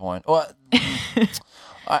 that's a good point. Well,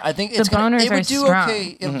 I think The it's gonna, boners it would are do strong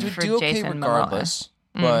okay. It would for do okay Jason Momoa. regardless,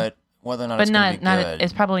 but whether or not But it's gonna be good.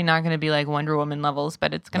 it's probably not going to be like Wonder Woman levels,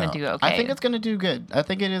 but it's going to do okay. I think it's gonna do good. I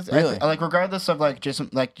think it is. Really? Like, regardless of like Jason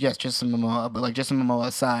Momoa, but like Jason Momoa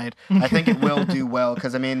aside, I think it will do well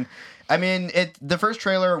because I mean, the first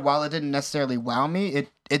trailer, while it didn't necessarily wow me,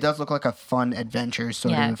 it does look like a fun adventure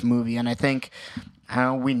sort of movie, and I think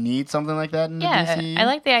we need something like that in the DCU. I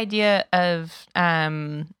like the idea of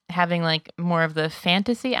having like more of the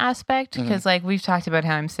fantasy aspect because like we've talked about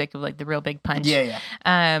how I'm sick of like the real big punch. Yeah.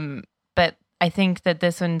 But I think that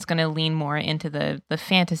this one's going to lean more into the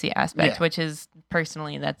fantasy aspect, Yeah. which is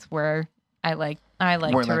personally that's where I like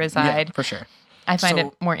Where, to reside. Yeah, for sure. I find So-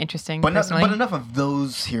 it more interesting But personally. but enough of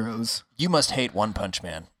those heroes. You must hate One Punch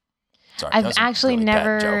Man. Sorry, I've that was a actually really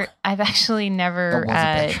never. Bad joke. I've actually never. That was a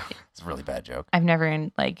bad joke. It's a really bad joke. I've never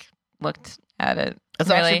like looked at it. It's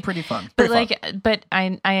really. actually pretty fun. But Pretty but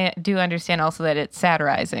I do understand also that it's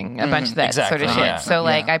satirizing a bunch of that Exactly, sort of shit. yeah. So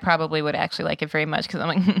like Yeah. I probably would actually like it very much because I'm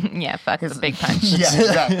like, yeah, fuck the big punch. Yeah,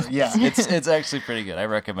 exactly. Yeah. It's actually pretty good. I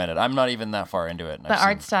recommend it. I'm not even that far into it. and The I've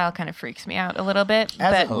art seen- style kind of freaks me out a little bit.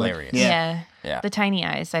 As but it would. hilarious. Yeah. Yeah. The tiny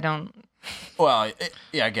eyes, I don't. Well,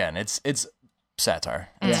 again, it's satire.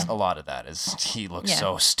 It's a lot of that is he looks Yeah.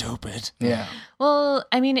 so stupid. Yeah. Well,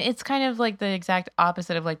 I mean, it's kind of like the exact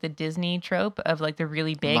opposite of like the Disney trope of like the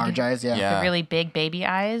really big, Large eyes, yeah. Yeah. the really big baby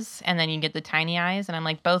eyes, and then you get the tiny eyes, and I'm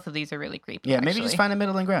like, both of these are really creepy. Yeah, maybe actually. just find a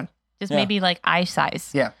middle ground. Just Yeah. maybe like eye size.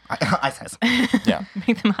 Yeah. Eye size. Yeah.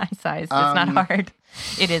 Make them eye size. It's not hard.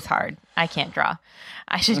 It is hard. I can't draw.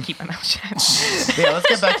 I should keep my mouth shut. Yeah, let's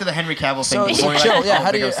get back to the Henry Cavill thing. So, before we, like, Jill, yeah, all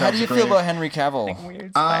how do make you ourselves feel great. about Henry Cavill?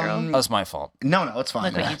 Weird spiral. That was my fault. No, it's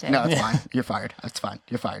fine. Look what you did. No, it's fine. You're fired. It's fine.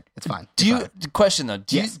 You're fired. It's fine. Do You're you fired. question though?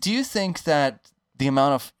 Do Yes. you think that the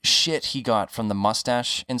amount of shit he got from the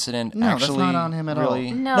mustache incident No, that's actually not on him at all.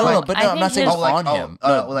 really? No, but I no, I'm think not saying his- it's Oh, like, on oh, him.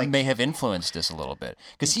 like- No, may have influenced this a little bit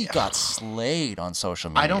because he got slayed on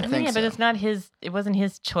social media. I don't think Yeah, but so. it's not his. It wasn't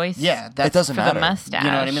his choice. Yeah, it that's doesn't for matter. the mustache.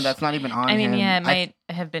 You know what I mean? That's not even on I mean, him. yeah, it might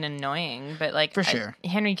have been annoying, but like For sure.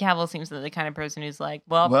 Henry Cavill seems the kind of person who's like,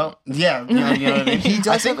 well, Well, yeah, you know what I mean? He I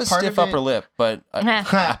does think have a part stiff of it- upper lip, but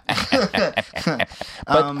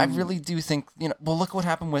Um, I really do think Well, look what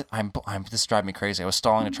happened with this drives me crazy. I was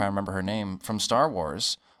stalling to try and remember her name from Star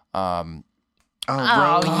Wars. oh,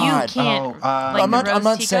 Rose. you God. can't. Oh, like I'm the not. I'm Rose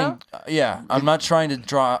not Tico? saying. I'm not trying to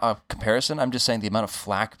draw a comparison. I'm just saying the amount of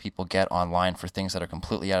flack people get online for things that are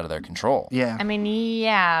completely out of their control. Yeah. I mean,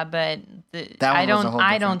 yeah, but That I one was a don't. whole I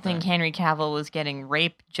different don't think thing. Henry Cavill was getting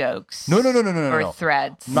rape jokes. No. Or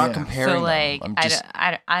threats. I'm not Yeah. comparing. So them. like, I'm just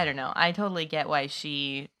I don't know. I totally get why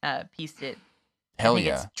she pieced it. hell I think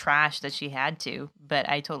yeah. it's trash that she had to, but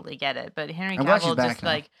I totally get it. But Henry I'm glad she's Cavill back just now.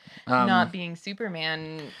 like Um, not being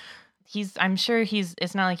Superman. I'm sure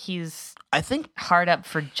it's not like he's I think hard up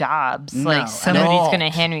for jobs. No, like and somebody's No.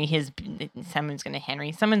 gonna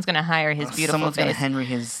someone's gonna hire his beautiful someone's gonna face. Henry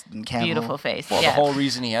his Cavill. Beautiful face. Well, yeah. the whole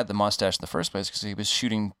reason he had the mustache in the first place because he was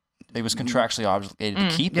shooting. He was contractually obligated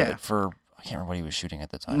to keep Yeah. it for. I can't remember what he was shooting at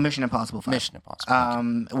the time. Mission Impossible 5. Mission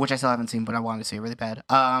Impossible. Which I still haven't seen, but I want to see really bad.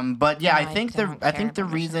 But yeah, I think the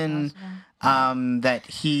reason that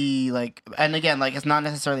he and again it's not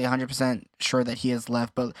necessarily 100% sure that he has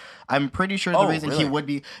left, but I'm pretty sure the Oh, reason really? he would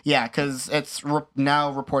be because it's now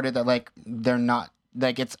reported that they're not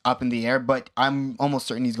it's up in the air, but I'm almost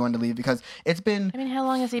certain he's going to leave because it's been I mean, how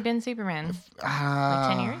long has he been Superman?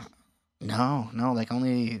 Like 10 years? No,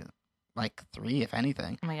 only 3 if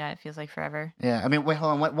anything. Oh my god, it feels like forever. Yeah, I mean, wait,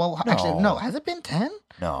 hold on. Well, actually, no. Has it been 10?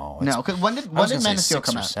 No. No, because when did I was gonna Man say of Steel 6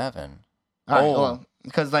 come or out? 7. All right, Oh. well,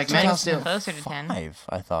 because Man of Steel. Closer to 10. 5,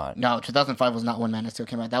 I thought. No, 2005 was not when Man of Steel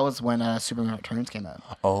came out. That was when Superman Returns came out.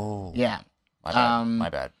 Oh. Yeah. My bad. My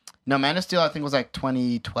bad. No, Man of Steel I think was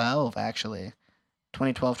 2012 actually.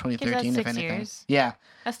 2012, Guess that's 2013 if 6 anything. years. Yeah.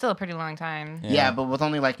 That's still a pretty long time. Yeah, but with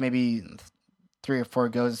only maybe 3 or 4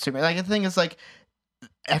 goes to Superman. The thing is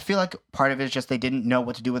I feel like part of it is just they didn't know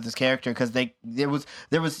what to do with this character because there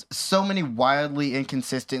was so many wildly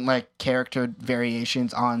inconsistent like character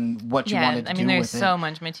variations on what you wanted to do with it. I mean, there's so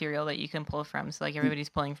much material that you can pull from. So like everybody's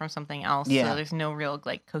pulling from something else. Yeah. So there's no real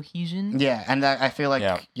like cohesion. Yeah, and I feel like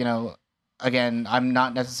again, I'm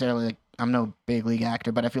not necessarily like I'm no big league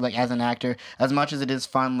actor, but I feel like as an actor, as much as it is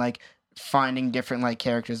fun, like finding different like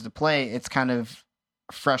characters to play, it's kind of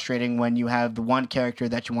frustrating when you have the one character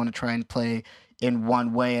that you want to try and play in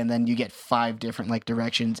one way, and then you get 5 different like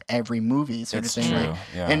directions every movie sort of thing. True.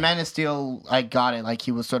 Like, in Man of Steel, I got it. Like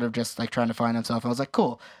he was sort of just like trying to find himself. I was like,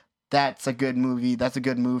 cool. That's a good movie. That's a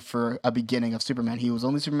good move for a beginning of Superman. He was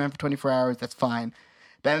only Superman for 24 hours. That's fine.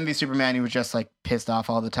 Batman v Superman, he was just like pissed off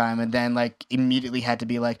all the time, and then like immediately had to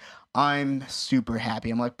be like, I'm super happy.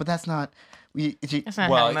 I'm like, but that's not. That's not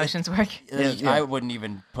how emotions work. I wouldn't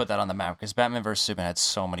even put that on the map because Batman vs Superman had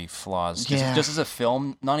so many flaws. Just as a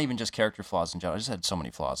film, not even just character flaws in general. It just had so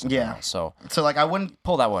many flaws in general. So like I wouldn't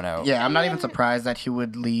pull that one out. Yeah, I'm not even surprised that he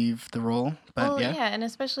would leave the role. But and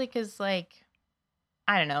especially because like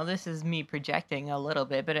I don't know, this is me projecting a little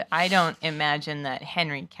bit, but I don't imagine that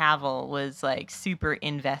Henry Cavill was like super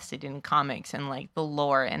invested in comics and like the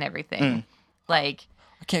lore and everything. Like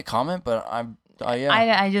I can't comment, but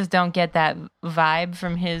I just don't get that vibe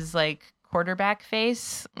from his like quarterback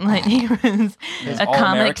face. Like he was a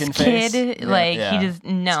comics kid. Face. Like he just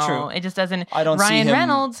it just doesn't. I don't Ryan see him...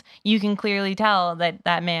 Reynolds, you can clearly tell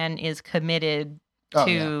that man is committed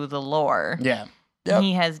to the lore. Yeah. Yep.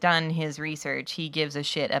 He has done his research. He gives a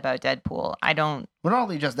shit about Deadpool. I don't. Well, not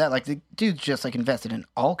only just that, like the dude's just like invested in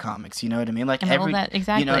all comics. You know what I mean? Like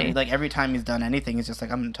exactly. You know, like every time he's done anything, he's just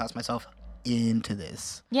like, I'm gonna toss myself into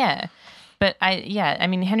this. Yeah, but I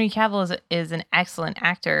mean, Henry Cavill is an excellent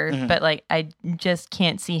actor, but like I just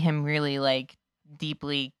can't see him really like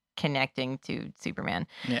deeply connecting to Superman.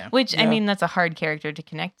 Yeah, which I mean, that's a hard character to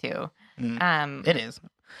connect to. It is,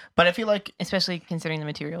 but I feel like, especially considering the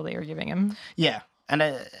material they were giving him. Yeah. And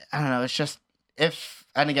I don't know. It's just this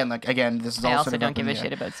is all. I also sort of don't give a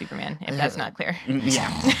shit about Superman. If that's not clear.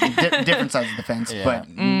 Yeah, different sides of the fence, but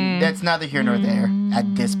that's neither here nor there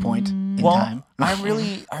at this point in time. I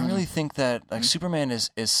really think that like Superman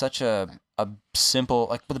is such a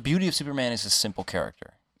simple the beauty of Superman is a simple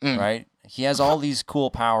character, right? He has all these cool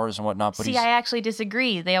powers and whatnot, but I actually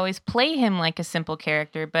disagree. They always play him like a simple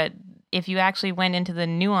character, but if you actually went into the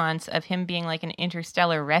nuance of him being like an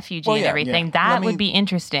interstellar refugee and everything, that would be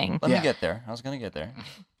interesting. Let me get there. I was going to get there.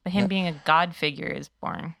 But him being a god figure is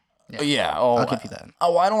boring. Yeah. I'll give you that.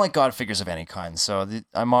 I don't like god figures of any kind, so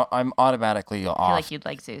I'm automatically off. I feel like you'd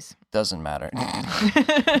like Zeus. Doesn't matter.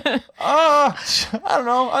 I don't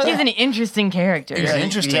know. He's an interesting character. He's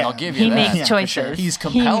interesting. I'll give you that. He makes choices. Sure. He's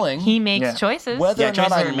compelling. He makes choices. Whether or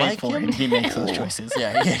not I like him, he makes those choices.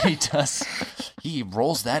 Yeah, he does. He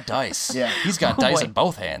rolls that dice. Yeah, he's got dice in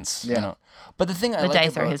both hands. Yeah. You know. But the thing the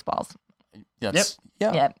dice are his balls. Yep.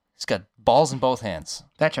 He's got balls in both hands.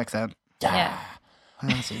 That checks out. Yeah.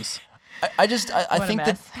 I think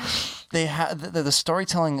that they have the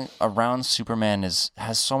storytelling around Superman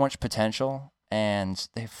has so much potential, and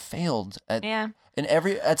they've failed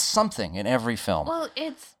at something in every film. Well,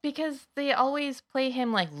 it's because they always play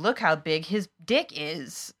him like, look how big his dick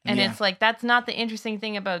is, and it's like that's not the interesting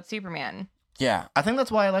thing about Superman. Yeah, I think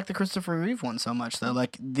that's why I like the Christopher Reeve one so much, though.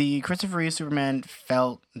 Like the Christopher Reeve Superman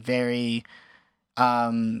felt very,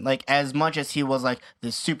 like as much as he was like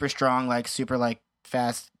this super strong, like super like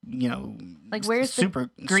fast, you know, like where's super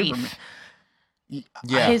the grief?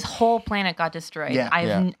 Yeah, his whole planet got destroyed. Yeah.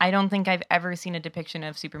 I don't think I've ever seen a depiction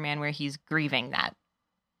of Superman where he's grieving that.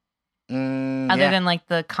 Other than like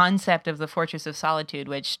the concept of the Fortress of Solitude,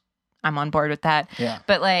 which I'm on board with that. Yeah.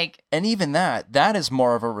 But like, and even that is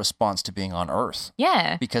more of a response to being on Earth.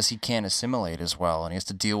 Yeah. Because he can't assimilate as well, and he has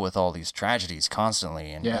to deal with all these tragedies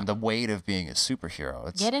constantly, and the weight of being a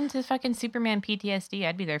superhero. Get into fucking Superman PTSD.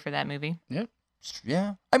 I'd be there for that movie. Yeah.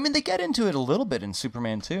 Yeah. I mean, they get into it a little bit in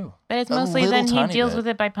Superman too. But it's mostly then he deals with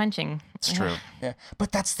it by punching. It's true. Yeah.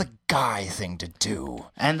 But that's the guy thing to do.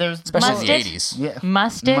 And there's especially in the 80s. Yeah.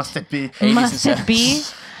 Must it be? Must it be?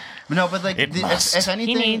 No, but like if anything,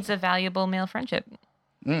 he needs a valuable male friendship.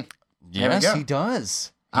 Yes, he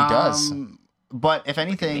does. He does. But if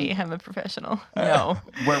anything, I'm a professional. No,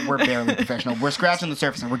 we're barely professional. We're scratching the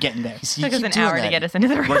surface, and we're getting there. It took us an hour to get us into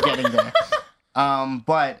the room. We're getting there.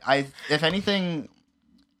 But if anything,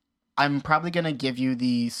 I'm probably gonna give you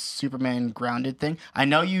the Superman grounded thing. I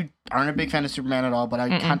know you aren't a big fan of Superman at all, but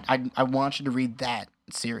I want you to read that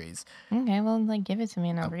series. Okay, well, like give it to me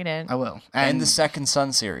and I'll read it. I will. And the Second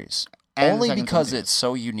Son series. And only the second because season. it's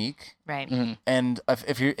so unique. Right. And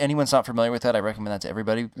if anyone's not familiar with that, I recommend that to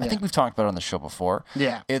everybody. I think we've talked about it on the show before.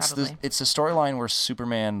 Yeah. It's Probably. it's a storyline where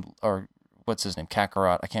Superman, or what's his name,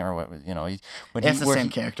 Kakarot, I can't remember what, It's the same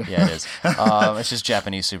character. Yeah, it is. It's just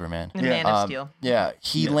Japanese Superman. The Man of Steel. Yeah,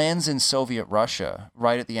 he lands in Soviet Russia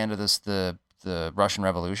right at the end of the Russian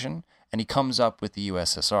Revolution, and he comes up with the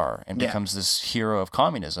USSR and becomes this hero of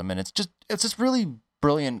communism, and it's just really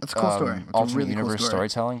brilliant. It's a cool story. It's a alternate really cool universe story.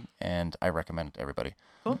 storytelling, and I recommend it to everybody.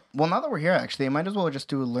 Well, now that we're here, actually, I might as well just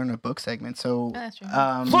do a learn a book segment. So, that's true.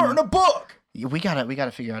 Learn a book. we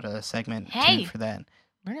gotta figure out a segment Hey! for that.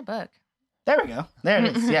 Learn a book. There we go. There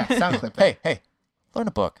it is. Yeah, sound clip. Hey, learn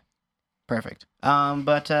a book. Perfect.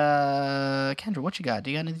 But Kendra, what you got? Do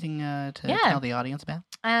you got anything to tell the audience about?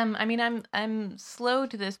 I mean, I'm slow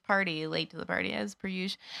to this party, late to the party as per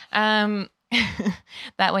usual.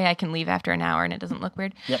 That way I can leave after an hour and it doesn't look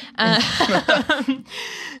weird. Yep.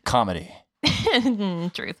 Comedy.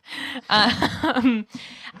 Truth. I've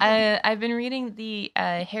been reading the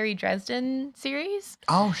Harry Dresden series.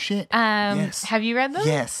 Oh shit. Yes. Have you read them?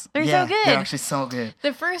 Yes. They're Yeah, so good. They're actually so good.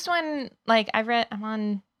 The first one, like I'm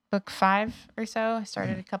on book 5 or so. I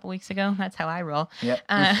started a couple weeks ago. That's how I roll. Yep.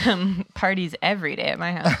 Parties every day at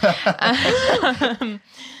my house.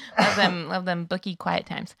 Love them booky quiet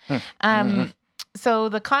times. So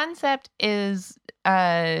the concept is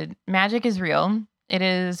magic is real. It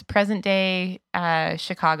is present day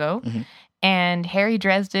Chicago, and Harry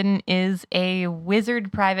Dresden is a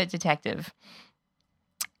wizard private detective.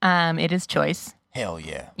 It is choice. Hell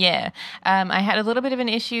yeah. Yeah. I had a little bit of an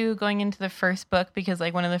issue going into the first book because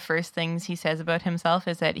like one of the first things he says about himself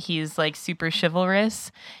is that he's like super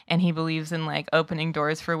chivalrous and he believes in like opening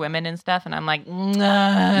doors for women and stuff. And I'm like, nah.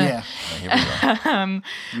 Yeah. Here we go.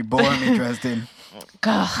 You bore me, Dresden.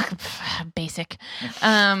 Ugh, basic.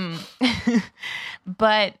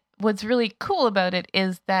 But what's really cool about it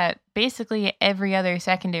is that basically every other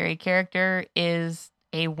secondary character is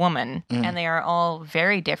a woman, and they are all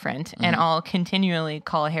very different and all continually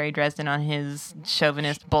call Harry Dresden on his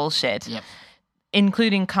chauvinist bullshit,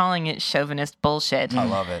 including calling it chauvinist bullshit. I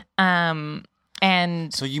love it.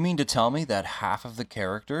 And So you mean to tell me that half of the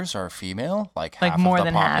characters are female? Like half more of the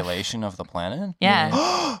than half. population of the planet?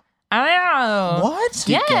 yeah. I know. What?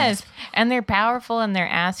 Yes. And they're powerful and they're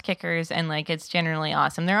ass kickers and like it's generally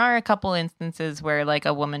awesome. There are a couple instances where like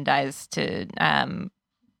a woman dies to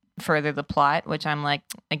further the plot, which I'm like,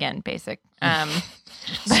 again, basic.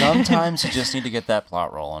 Sometimes you just need to get that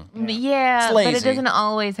plot rolling. Yeah, It's but it lazy. doesn't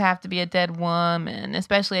always have to be a dead woman,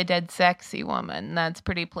 especially a dead sexy woman. That's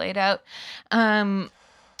pretty played out.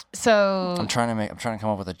 So I'm trying to come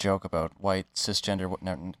up with a joke about white cisgender.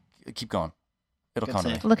 No, keep going. It'll Good come to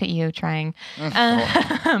me. save. look at you trying.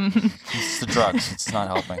 It's the drugs. It's not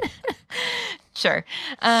helping. Sure.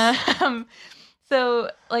 So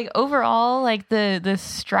like overall, like the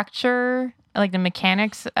structure, like the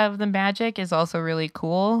mechanics of the magic is also really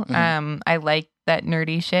cool. I like that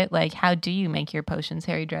nerdy shit. Like, how do you make your potions,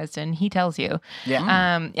 Harry Dresden? He tells you.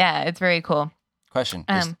 Yeah. Yeah, it's very cool. Question: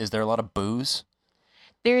 Is there a lot of booze?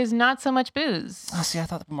 There is not so much booze. Oh, see, I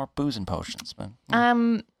thought there'd be more booze in potions, but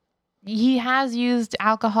He has used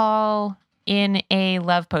alcohol in a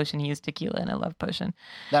love potion. He used tequila in a love potion.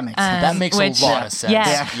 That makes sense. that makes which- a lot of sense.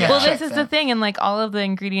 Yeah. Yeah. Well, Checks this is the out. thing, and like all of the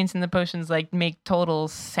ingredients in the potions like make total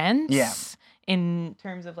sense. Yeah. In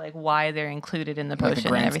terms of like why they're included in the Like the potion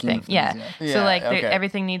and grand scheme everything. of things, Yeah. yeah. So Yeah, like okay.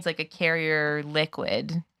 everything needs like a carrier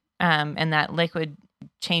liquid, and that liquid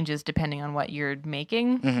changes depending on what you're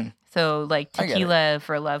making. So like I get it. tequila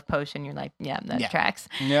for a love potion, you're like, yeah, that Yeah. tracks.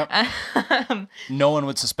 Yep. No one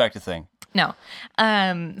would suspect a thing. No.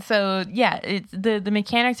 So yeah, it's the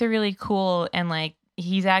mechanics are really cool, and like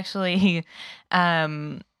he's actually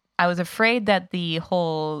I was afraid that the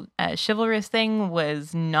whole chivalrous thing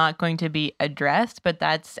was not going to be addressed, but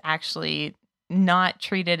that's actually not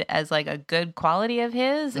treated as like a good quality of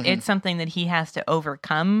his. It's something that he has to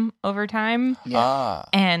overcome over time. Ah.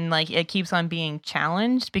 And like it keeps on being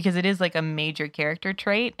challenged because it is like a major character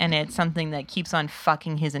trait and it's something that keeps on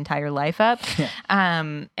fucking his entire life up.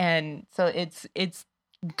 And so it's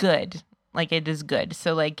good. Like it is good.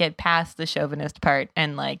 So like get past the chauvinist part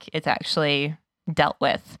and like it's actually dealt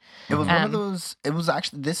with. It was one of those. It was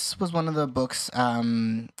actually. This was one of the books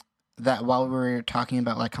that while we were talking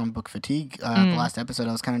about like comic book fatigue, the last episode,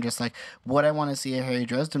 I was kind of just like, what I want to see a Harry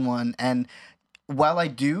Dresden one, and while I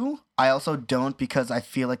do, I also don't because I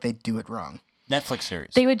feel like they do it wrong. Netflix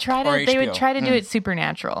series. They would try Or to HBO. do it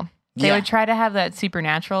supernatural. They Yeah. would try to have that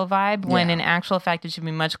supernatural vibe when Yeah. in actual fact it should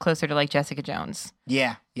be much closer to like Jessica Jones.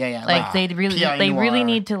 Yeah. Like they PI really noir.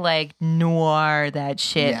 need to like noir that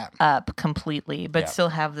shit Yeah. up completely, but Yeah. still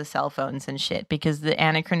have the cell phones and shit, because the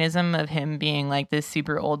anachronism of him being like this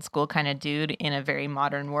super old school kind of dude in a very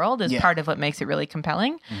modern world is Yeah. part of what makes it really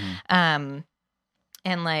compelling. Mm-hmm.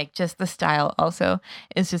 And like just the style also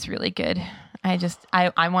is just really good. I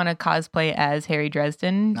want to cosplay as Harry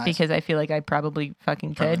Dresden Nice. because I feel like I probably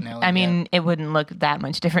fucking Probably could. nail it, I mean, it wouldn't look that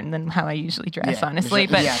much different than how I usually dress, Yeah. honestly.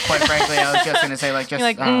 But yeah, quite frankly, I was just gonna say like just you're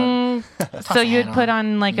like, toss so a you'd hat put on.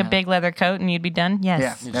 on like Yeah. a big leather coat and you'd be done? Yes.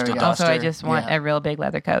 Yeah, You there just we a go. Also, I duster. just want Yeah. a real big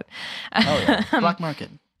leather coat. Oh yeah. Black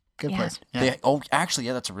Market, good Yeah. place. Yeah. Actually,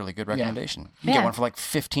 yeah, that's a really good recommendation. You can Yeah. get one for like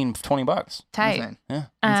 $15-$20. Tight. Insane.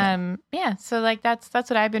 Yeah. Yeah, so like that's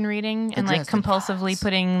what I've been reading and like Dresden compulsively Files.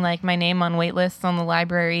 putting like my name on wait lists on the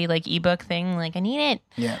library like ebook thing. Like I need it.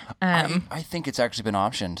 Yeah. I think it's actually been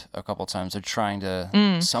optioned a couple times. They're trying to.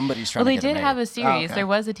 Somebody's trying Well, to they get it did made. have a series. okay. There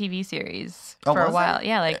was a TV series Oh, for a was while. there?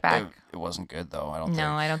 Yeah, like back. It wasn't good though. I don't think.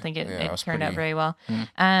 No, I don't think it, Yeah, it was turned out pretty- very well.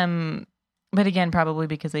 But again, probably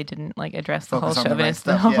because they didn't like address the Focus whole on the right chauvinist,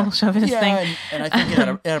 stuff, whole yeah. chauvinist Yeah, thing, and I think it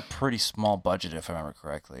had a pretty small budget, if I remember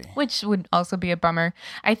correctly. which would also be a bummer.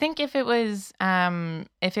 I think if it was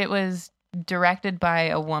directed by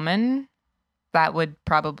a woman, that would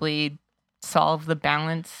probably solve the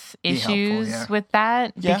balance Be helpful, issues yeah. with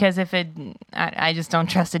that. Yeah. Because if I just don't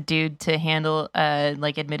trust a dude to handle a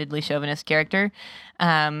like admittedly chauvinist character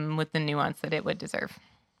with the nuance that it would deserve.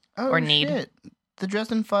 Oh, Or need. shit. The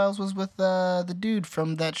Dresden Files was with the dude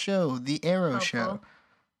from that show, the Arrow show.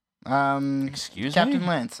 Excuse Captain me?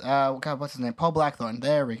 Lance. God, what's his name? Paul Blackthorne.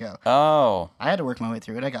 There we go. Oh, I had to work my way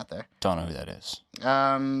through it. I got there. don't know who that is.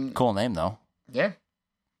 Yeah. Cool name though.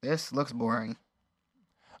 This looks boring.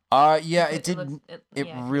 Yeah, it did. It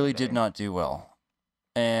yeah, really better. did not do well.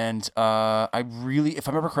 And I really, if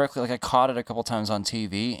I remember correctly, like I caught it a couple times on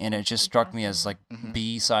TV, and it just struck me as like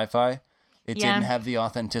B sci-fi. It Yeah. didn't have the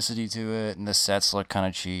authenticity to it, and the sets looked kind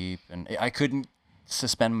of cheap, and I couldn't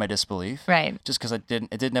suspend my disbelief, Right. just because it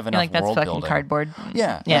didn't have You're enough like, that's world fucking building. cardboard.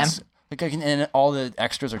 Yeah, Yeah. Like and all the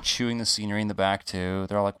extras are chewing the scenery in the back too.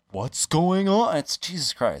 They're all like, "What's going on?" It's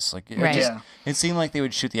Jesus Christ! Like, Right. it seemed like they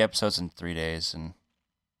would shoot the episodes in 3 days and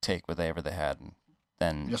take whatever they had, and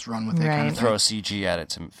then Just run with it. Kind Right. of throw thing. CG at it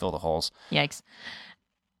to fill the holes. Yikes.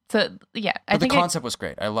 So yeah, I But the think concept was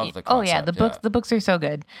great. I love the concept. Oh yeah, the books are so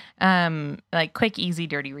good. Like quick, easy,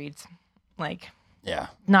 dirty reads. Like Yeah.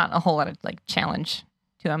 not a whole lot of like challenge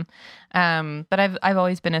to them. But I've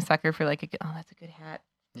always been a sucker for like that's a good hat.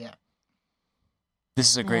 Yeah. This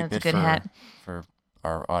is a great that's a bit good hat. for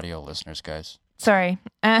our audio listeners, guys. Sorry.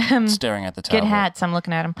 Staring at the tablet. Good hats. I'm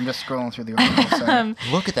looking at them. I'm just scrolling through the article. Sorry.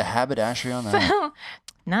 Look at the haberdashery on that.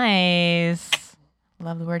 Nice.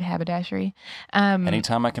 Love the word haberdashery.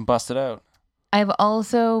 Anytime I can bust it out. I've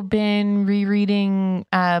also been rereading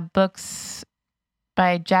books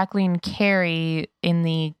by Jacqueline Carey in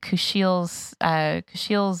the Kushiel's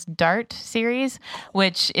Dart series,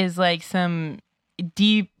 which is like some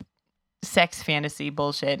deep sex fantasy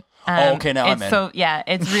bullshit. Okay, now I'm it's in. So yeah,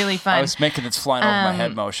 it's really fun. I was making this flying over my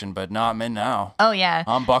head motion, but no, I'm in now. Oh yeah.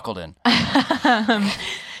 I'm buckled in.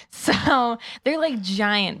 So they're like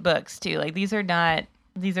giant books too. Like these are not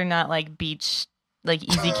like beach, like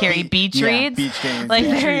easy carry beach Yeah, reads. beach games. Like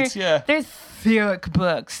yeah. they're reads, yeah. they're thick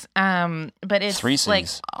books. But it's 3 like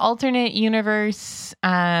Cs. alternate universe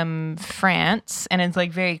France, and it's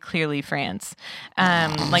like very clearly France.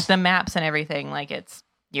 Like the maps and everything, like it's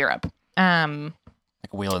Europe.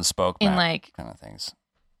 Like wheel and spoke In map like kind of things.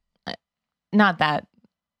 not that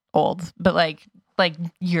old, but like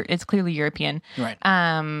it's clearly European. Right.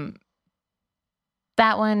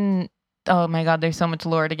 That one, oh my God, there's so much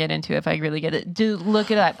lore to get into if I really get it. Do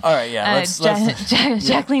look it up. All right, yeah. Let's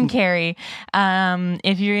Jacqueline Carey.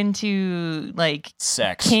 If you're into like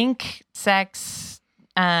sex. kink, sex,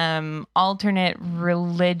 alternate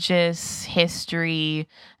religious history,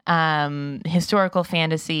 historical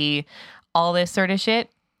fantasy, all this sort of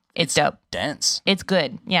shit, it's dope. Dense. It's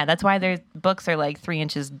good. Yeah, that's why their books are like 3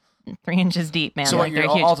 inches deep, man. So like they're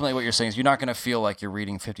huge. ultimately what you're saying is you're not going to feel like you're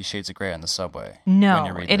reading 50 Shades of Grey on the subway. when you're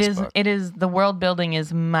No, reading it this is. book. It is. The world building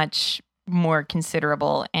is much more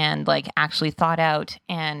considerable and like actually thought out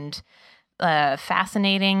and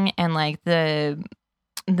fascinating, and like the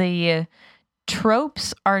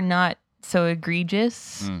tropes are not so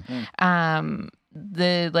egregious.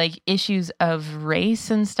 The like issues of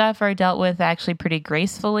race and stuff are dealt with actually pretty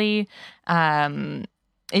gracefully.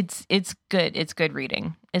 It's good. It's good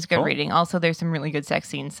reading. It's good Cool. reading. Also, there's some really good sex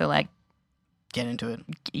scenes. So like, Get into it.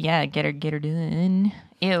 yeah, get her done.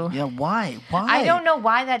 Ew. Yeah, why? I don't know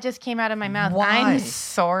why that just came out of my mouth. Why? I'm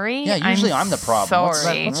sorry. Yeah, usually I'm the problem.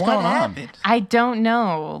 Sorry. What's What going happened? I don't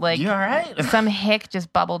know. Like, You all right? some hick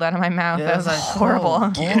just bubbled out of my mouth. Yeah, That was horrible. Oh,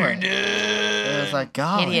 boy. It was like,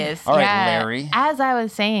 God. Hideous. All right, yeah. Larry. As I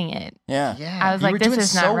was saying it, Yeah. Yeah. I was You like, were this doing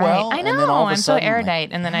is so not right. well, I and then know. all of a I'm so sudden, like, erudite.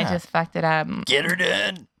 And then I yeah. just fucked it up. Get her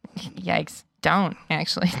done. Yikes. Don't.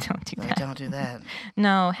 Actually, don't do Like, that. don't do that.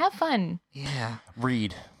 No. Have fun. Yeah.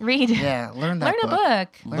 Read. Read. Yeah. Learn that Learn book.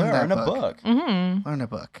 a book. Learn that book. Mm-hmm. Learn a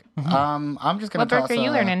book. I'm just gonna What book toss are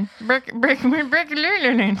you a- learning? Brick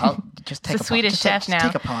learning. I'll just take It's a Swedish just chef take, now.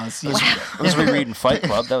 Take a pause. I was rereading Fight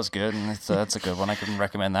Club. That was good, and that's a good one. I can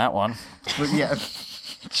recommend that one. But yeah.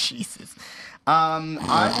 Jesus.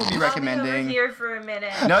 I will be recommending. here for a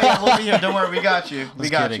minute. No, yeah, we'll be here. Don't worry, we got you.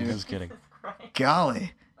 We got kidding. I you. was kidding.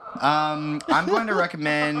 Golly. I'm going to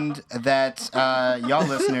recommend that y'all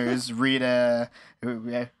listeners read a. Oh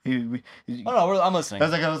no, I'm listening.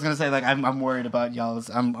 I was gonna say like I'm worried about y'all's.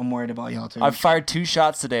 I'm worried about y'all too. I've fired 2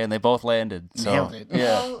 shots today, and they both landed. So, Nailed it.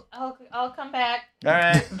 Yeah. I'll come back. All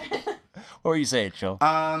right. What were you saying, Joe?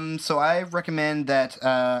 So I recommend that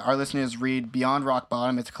our listeners read Beyond Rock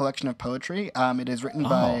Bottom. It's a collection of poetry. It is written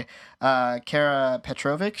by Kara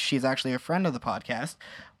Petrovic. She's actually a friend of the podcast.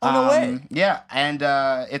 Oh, no way. Yeah, and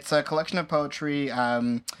it's a collection of poetry.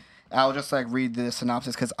 I'll just like read the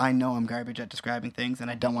synopsis because I know I'm garbage at describing things, and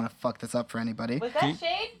I don't want to fuck this up for anybody. Was that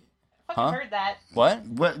shade? I fucking heard that. What?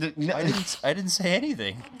 No, I didn't say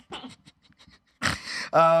anything.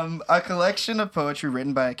 a collection of poetry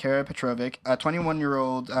written by Kara Petrovic, a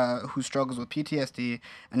 21-year-old who struggles with PTSD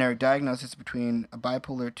and her diagnosis between a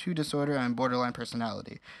bipolar 2 disorder and borderline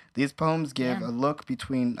personality. These poems give a look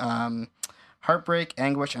between heartbreak,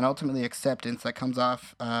 anguish, and ultimately acceptance that comes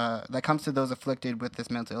to those afflicted with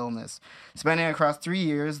this mental illness. Spanning across 3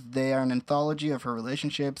 years, they are an anthology of her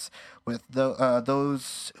relationships with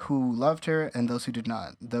those who loved her and those who did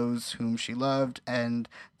not, those whom she loved, and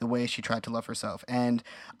the way she tried to love herself. And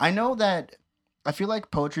I know that I feel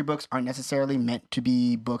like poetry books aren't necessarily meant to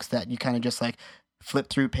be books that you kind of just like flip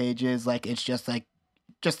through pages, like it's just like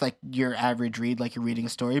your average read, like you're reading a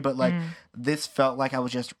story, but like this felt like I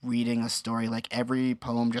was just reading a story. Like every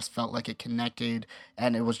poem just felt like it connected,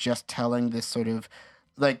 and it was just telling this sort of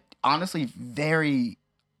like honestly very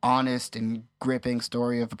honest and gripping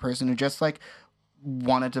story of a person who just like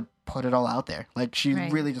wanted to put it all out there. Like she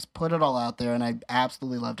really just put it all out there, and I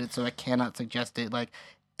absolutely loved it. So I cannot suggest it like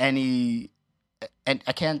any, and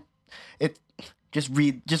I can't. It. Just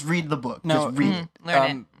read the book. No, just read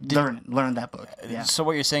Learn it. Learn that book. Yeah. So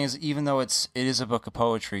what you're saying is, even though it is a book of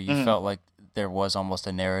poetry, you felt like there was almost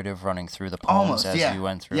a narrative running through the poems as you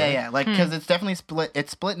went through. Yeah, like because it's definitely split.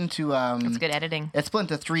 It's split into. That's good editing. It's split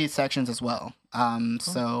into 3 sections as well.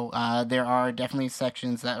 So there are definitely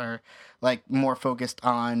sections that are like more focused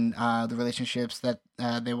on the relationships that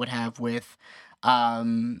they would have with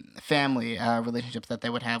family, relationships that they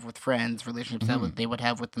would have with friends, relationships that they would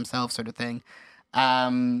have with themselves, sort of thing.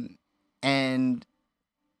 And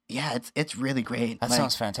yeah, it's really great. That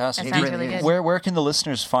sounds fantastic. That sounds really good. Where can the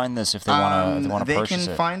listeners find this if they want to purchase it? They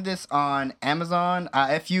can find this on Amazon.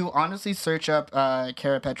 If you honestly search up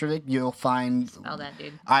Kara Petrovic, you'll find. Spell that,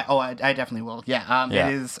 dude. I definitely will. Yeah. Yeah.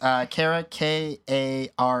 It is Kara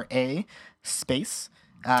Kara space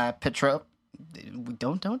Petro.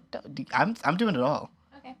 Don't. I'm doing it all.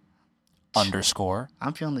 Okay. Underscore.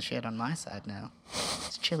 I'm feeling the shade on my side now.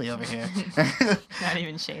 It's chilly over here. Not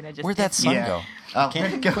even shade. I just Where'd that sun Yeah. go?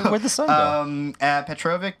 Where'd the sun go?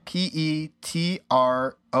 Petrovic, Petrovic.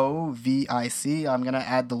 I'm gonna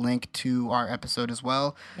add the link to our episode as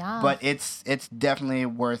well. Yeah. But it's definitely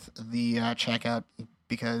worth the checkout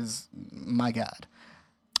because my God.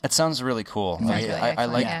 It sounds really cool. Sounds really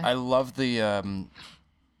excellent, yeah.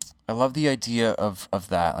 I love the idea of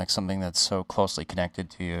that, like something that's so closely connected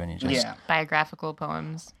to you, and you just biographical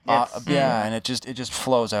poems. and it just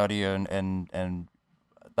flows out of you, and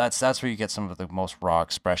that's where you get some of the most raw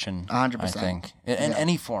expression. 100%. I think in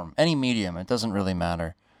any form, any medium, it doesn't really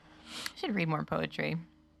matter. I should read more poetry.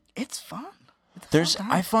 It's fun.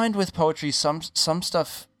 I find with poetry some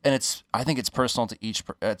stuff, and I think it's personal to each.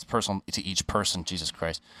 It's personal to each person. Jesus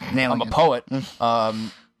Christ, Nailing I'm a it. poet.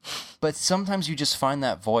 But sometimes you just find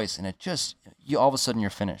that voice, and you all of a sudden you're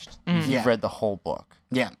finished. You've Yeah. read the whole book,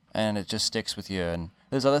 Yeah. and it just sticks with you. And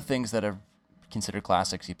there's other things that are considered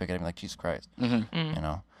classics. You pick it up and you're like, Jesus Christ, you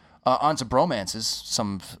know. On to Bromances,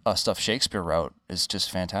 some stuff Shakespeare wrote is just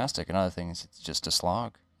fantastic, and other things it's just a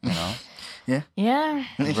slog, you know. Yeah.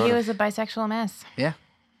 He wrote it. was a bisexual mess. Yeah.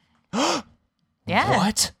 Yeah.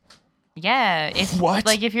 What? Yeah. If What?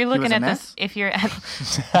 Like if you're was looking a at mess? this, if you're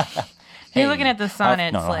You're looking at the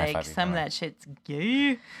sonnets, no, like high-five you, some of no. that shit's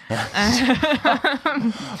gay.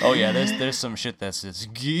 Oh yeah, there's some shit that's it's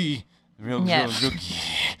gay, real Yeah.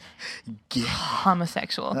 gay.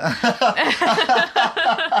 Homosexual.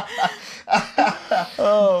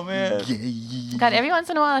 Oh man. God, every once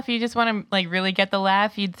in a while, if you just want to like really get the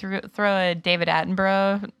laugh, you'd throw a David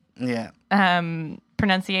Attenborough Yeah.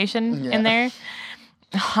 pronunciation Yeah. in there.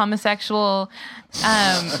 Homosexual.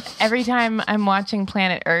 Every time I'm watching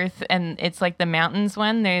Planet Earth and it's like the mountains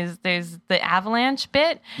one, there's the avalanche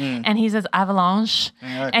bit, and he says avalanche,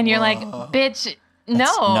 and you're like, bitch.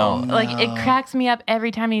 No. Like it cracks me up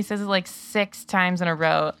every time he says it like 6 times in a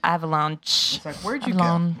row. Avalanche. It's like, where'd you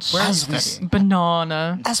Avalanche. go? Where As are you we studying?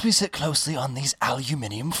 Banana. As we sit closely on these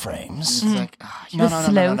aluminium frames. It's like, No, The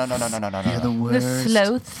no, no, no, no, no, no, no, no, no, you're the no. The worst.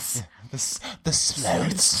 sloths. The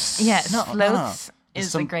sloths. Yeah, No, no, no. sloths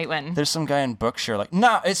is a great one. There's some guy in Bookshire like,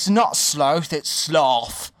 no, it's not sloth, it's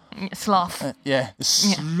sloth. Sloth. Yeah, it's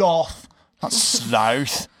sloth, not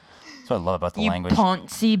sloth. That's what I love about the You language.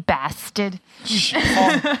 poncy bastard.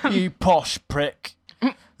 You posh prick.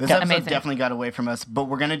 This episode Amazing. definitely got away from us, but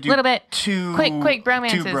we're gonna do Little bit. two Quick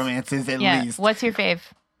bromances. Two bromances at Yeah. least. What's your fave?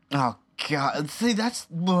 Oh God! See, that's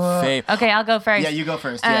Fave. Okay, I'll go first. Yeah, you go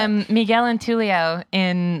first. Yeah. Miguel and Tulio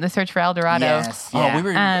in The Search for El Dorado. Yes. Oh, Yeah. we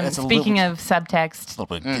were. It's a Speaking little, of subtext, a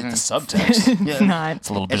little bit the subtext. Yeah. it's not. It's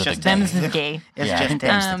a little bit It's of just the Them gay. is gay. It's Yeah, I just think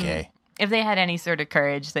them. them's the gay. If they had any sort of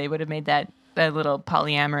courage, they would have made that little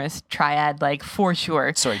polyamorous triad, like, for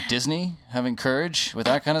sure. Sorry, Disney having courage with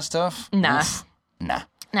that kind of stuff? Nah. Oof. Nah.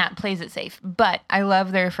 Nah, plays it safe. But I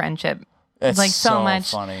love their friendship. It's like so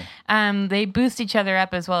much. funny. They boost each other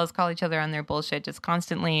up as well as call each other on their bullshit just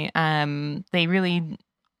constantly. They really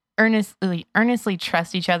earnestly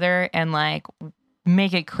trust each other and like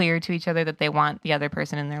make it clear to each other that they want the other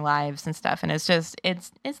person in their lives and stuff. And it's just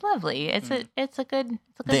it's lovely. It's a good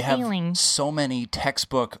They feeling. have so many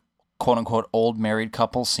textbook quote unquote old married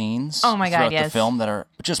couple scenes Oh my God, throughout the yes. film that are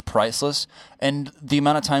just priceless. And the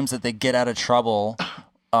amount of times that they get out of trouble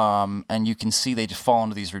and you can see they just fall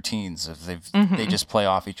into these routines of they just play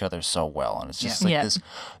off each other so well. And it's just like Yeah.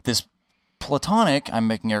 this platonic, I'm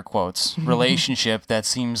making air quotes, relationship that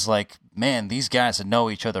seems like, man, these guys know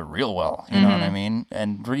each other real well. You know what I mean?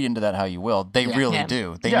 And read into that how you will. They really Yeah.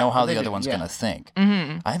 do. They Yeah, know how they the other do, one's yeah. going to think.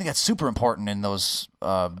 I think that's super important in those,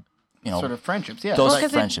 Sort of friendships. Yeah. Those Well, Like-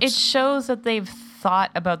 because friendships. it shows that they've thought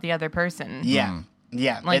about the other person. yeah.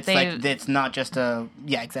 Yeah. Like it's they- like it's not just a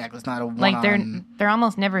exactly. It's not a Like one-on- they're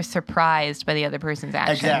almost never surprised by the other person's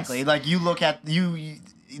actions. Exactly. Like you look at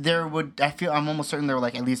there would I'm almost certain there were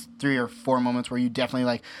like at least 3 or 4 moments where you definitely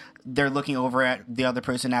like they're looking over at the other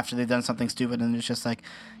person after they've done something stupid and it's just like,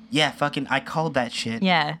 yeah, fucking I called that shit.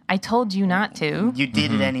 Yeah, I told you not to. You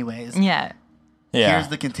did it anyways. Yeah, Yeah. Here's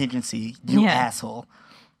the contingency, you Yeah. asshole.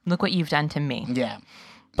 look what you've done to me. Yeah.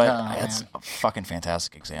 But Oh, it's man. a fucking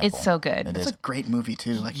fantastic example. It's so good. It It's is. a great movie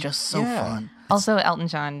too. Like just so Yeah. fun. Also, Elton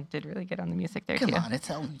John did really good on the music there Come too. on, it's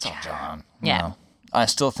Elton John. John. Yeah. You know. I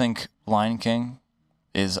still think Lion King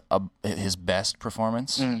is his best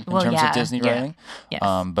performance in Well, terms yeah. of Disney Yeah. writing. Yes.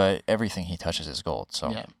 But everything he touches is gold, so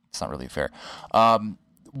Yeah. it's not really fair.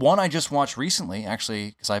 One I just watched recently,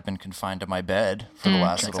 actually, because I've been confined to my bed for the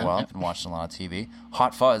last little while. I've been watching a lot of TV.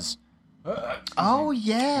 Hot Fuzz, Oh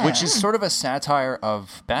yeah. which is sort of a satire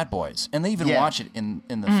of Bad Boys, and they even Yeah. watch it in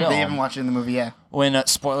the film. they haven't watched it in the movie, yeah. When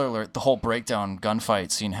spoiler alert, the whole breakdown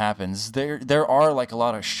gunfight scene happens. There are like a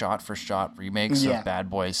lot of shot for shot remakes Yeah. of Bad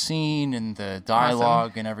Boys scene and the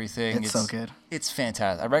dialogue and everything. It's so good. It's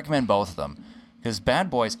fantastic. I recommend both of them because Bad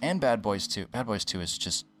Boys and Bad Boys 2. Bad Boys 2 is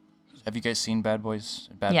just. Have you guys seen Bad Boys?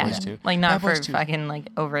 Bad Yeah, Boys 2. like not Bad for Boys 2 fucking like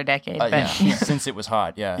over a decade, but yeah, since it was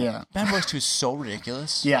hot. Yeah. Yeah. Bad Boys 2 is so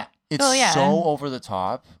ridiculous. Yeah. It's Oh, yeah. so over the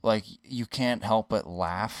top. Like you can't help but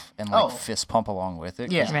laugh and like Oh. fist pump along with it.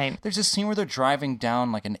 'Cause Yeah. Right. There's a scene where they're driving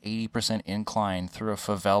down like an 80% incline through a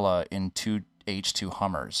favela in 2 H2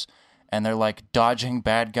 Hummers, and they're like dodging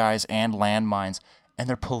bad guys and landmines, and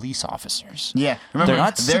they're police officers. Yeah. Remember, They're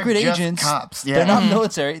not secret just agents. cops. Yeah. They're not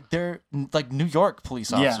military. They're like New York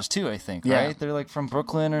police Yeah. officers too, I think, Yeah. right? They're like from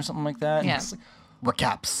Brooklyn or something like that. And Yeah. it's like, We're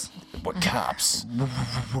cops. what cops?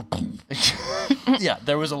 Yeah,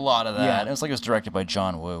 there was a lot of that. Yeah. It was like it was directed by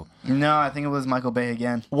John Woo. No, I think it was Michael Bay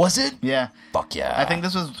again. Was it? Yeah. Fuck yeah. I think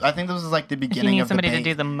this was like the if you beginning need of somebody the to Bay.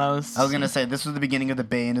 do the most, I was gonna say this was the beginning of the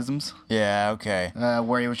Bayanisms, Yeah, okay.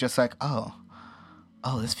 where he was just like, oh,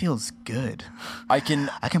 this feels good. I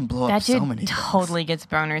can I can blow that up so dude many. things." totally gets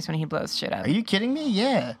boners when he blows shit up. Are you kidding me?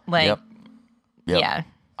 Yeah. Like, Yep. Yep. yeah,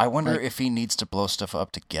 I wonder if he needs to blow stuff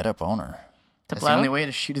up to get a boner. to That's blow. the only way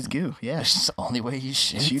to shoot his goo. Yeah. It's the only way you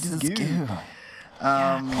shoot Shoot his his goo.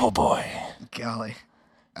 Oh boy. Golly.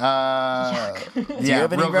 Yeah, Do you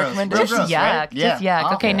have any real gross. recommendations? Real gross, Yuck. right? Just yuck.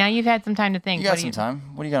 Awful. Okay, now you've had some time to think. You got some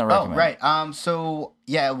time. What are you gonna recommend? Oh, right. So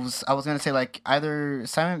yeah, I was gonna say like either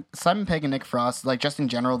Simon Pegg and Nick Frost, like just in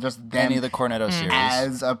general, just them Any of the Cornetto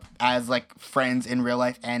series? as like friends in real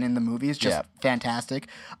life and in the movies, just fantastic.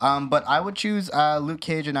 But I would choose Luke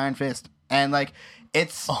Cage and Iron Fist, and like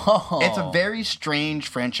it's a very strange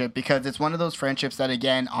friendship because it's one of those friendships that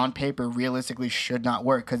again on paper realistically should not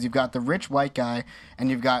work because you've got the rich white guy and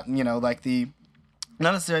you've got like the.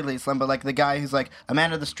 Not necessarily Slim, but like the guy who's like a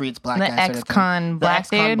man of the streets, black The guy, sort of ex-con thing. black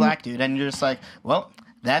the ex-con dude? black dude, and you're just like, well,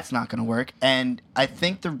 that's not gonna work. And I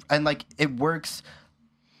think it works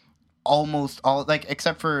almost all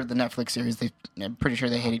except for the Netflix series. I'm pretty sure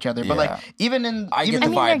they hate each other, but Yeah. like even in I get even the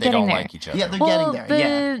mean, vibe they're they don't getting there. like each other. yeah, they're Well, getting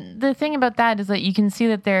there. the thing about that is that you can see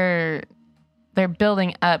that they're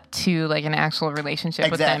building up to like an actual relationship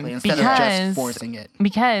Exactly, with them instead of just forcing it.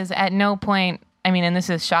 Because at no point, I mean, and this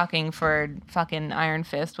is shocking for fucking Iron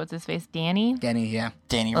Fist. What's his face? Danny? Danny, yeah,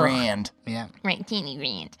 Danny Rand. yeah. Right, Danny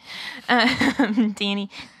Rand.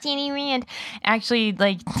 Danny Rand actually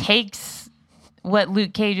like takes what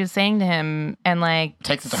Luke Cage is saying to him and like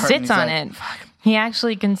Takes it to heart and sits he's on like, it. He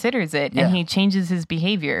actually considers it Yeah. and he changes his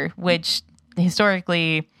behavior, which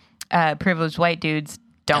historically privileged white dudes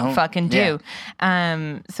don't fucking do.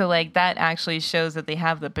 So like that actually shows that they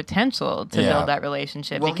have the potential to Yeah. build that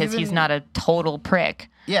relationship Well, because he's even- not a total prick.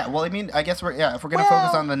 Yeah, well, I mean, I guess if we're gonna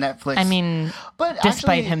focus on the Netflix. I mean, but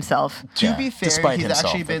despite actually, himself. To Yeah, be fair, despite he's himself.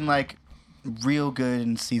 actually been like real good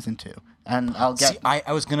in season 2, and I'll get. See, I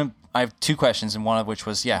have two questions, and one of which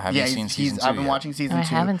was, have you seen season 2 I've been yet? watching season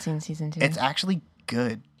 2. I haven't seen season 2. It's actually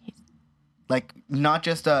good. Like not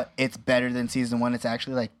just it's better than season 1. It's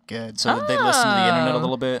actually like good. So they listened to the internet a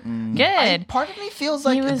little bit, and good. Part of me feels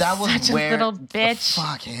like was that was such a where little bitch.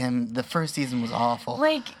 Fuck him. The first season was awful.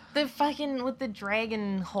 Like the fucking with the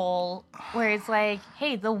dragon hole where it's like,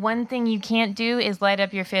 hey, the one thing you can't do is light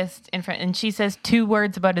up your fist in front, and she says 2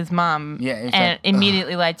 words about his mom, Yeah, it's and like,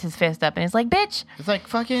 immediately lights his fist up, and it's like, bitch, It's like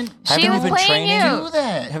fucking. she you was been playing training? you. Do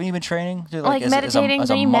that. haven't you been training? To, Like as a meditating, as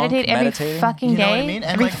don't a you monk meditate every meditating? fucking You know day? what I mean?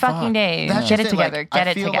 And Every like, fucking day. That's Get just it together. Like, Get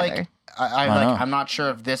I it feel together. Like, I like know. I'm not sure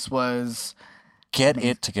if this was Get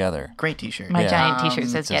it together. great T-shirt. My Yeah. giant T-shirt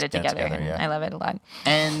says says "Get it get together." together, yeah. I love it a lot.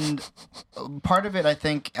 And part of it, I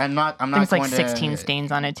think, I'm not There's like going 16 to.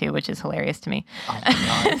 stains on it too, which is hilarious to me. Oh my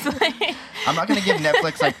God. It's like- I'm not going to give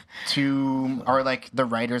Netflix like or like the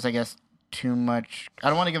writers, I guess, too much. I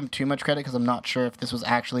don't want to give them too much credit because I'm not sure if this was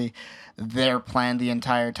actually their plan the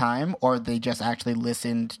entire time or they just actually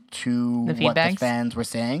listened to The what the feedbacks? fans were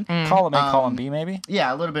saying. Column A, column B, maybe.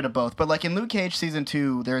 Yeah, a little bit of both. But like in Luke Cage season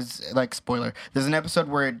 2, there's like spoiler. There's an episode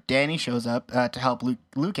where Danny shows up to help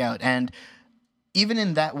Luke out, and even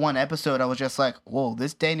in that one episode, I was just like, "Whoa,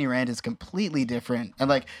 this Danny Rand is completely different." And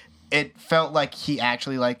like, it felt like he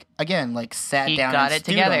actually sat He down got and it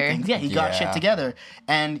stewed on together. things. Yeah, he got shit Yeah. together,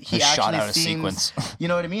 and he He actually shot out a seems, sequence. You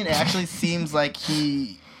know what I mean? It actually seems like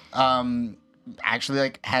he actually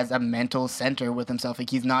like has a mental center with himself. Like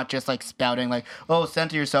he's not just like spouting like, "Oh,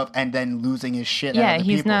 center yourself," and then losing his shit. yeah, out of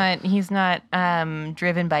the he's people. he's not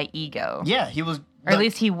driven by ego. Yeah, he was. Or at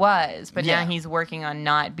least he was, but Yeah. now he's working on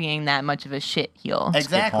not being that much of a shit heel.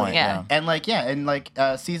 Exactly. point, Yeah.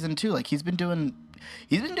 And season 2, like he's been doing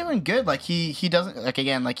good. Like he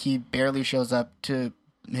doesn't he barely shows up to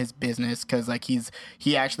his business because like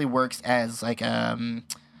he actually works as like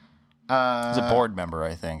He's a board member,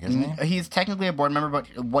 I think, isn't he? He's technically a board member,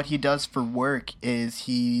 but what he does for work is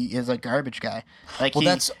he is a garbage guy. Like Well,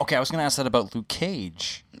 that's okay. I was going to ask that about Luke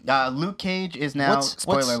Cage. Luke Cage is now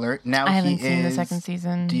spoiler alert. Now I haven't he seen the is- second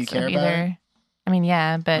season. Do you care about either? it? I mean,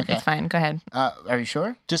 yeah, but Okay. it's fine. Go ahead. Are you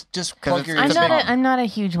sure? Just 'Cause plug it's- your it's ears. a big- I'm not a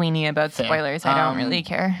huge weenie about Fair. spoilers. I don't really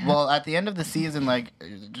care. Well, at the end of the season, like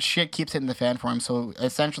shit keeps hitting the fan for him. So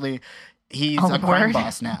essentially, he's Oh, a crime word.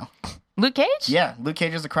 boss now. Luke Cage? Yeah, Luke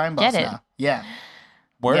Cage is a crime boss Get it. now. Yeah.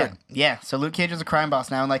 Word. Yeah. So Luke Cage is a crime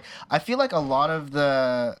boss now, and like I feel like a lot of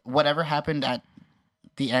the whatever happened at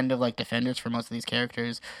the end of like Defenders for most of these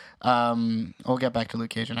characters, we'll get back to Luke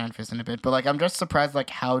Cage and Iron Fist in a bit, but like I'm just surprised like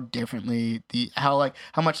how differently how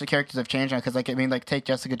much the characters have changed now. Because like I mean like take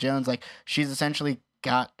Jessica Jones, like she's essentially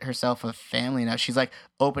got herself a family now. She's like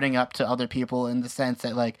opening up to other people in the sense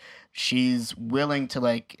that like she's willing to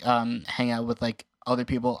like hang out with like other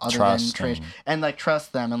people other Trust than Trish and like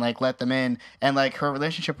trust them and like let them in, and like her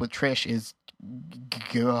relationship with Trish is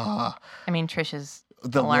I mean, Trish is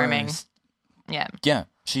the alarming. worst. Yeah. Yeah.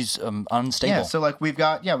 She's unstable. Yeah, so like we've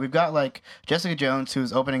got like Jessica Jones,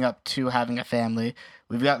 who's opening up to having a family.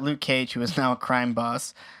 We've got Luke Cage, who is now a crime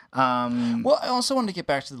boss. Well, I also wanted to get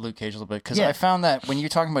back to the Luke Cage a little bit because I found that when you're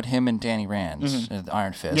talking about him and Danny Rand,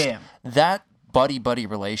 Iron Fist, that buddy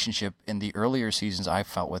relationship in the earlier seasons I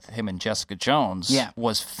felt with him and Jessica Jones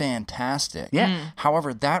was fantastic. Yeah.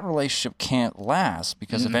 However, that relationship can't last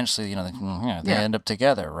because eventually, they end up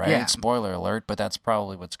together, right? Yeah. Spoiler alert, but that's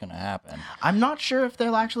probably what's going to happen. I'm not sure if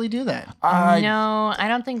they'll actually do that. No, I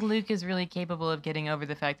don't think Luke is really capable of getting over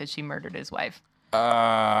the fact that she murdered his wife.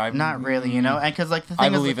 Not really, and because like the thing I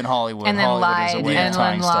is, believe in Hollywood. And then Hollywood lied, is a way and of then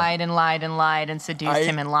tying stuff. lied and seduced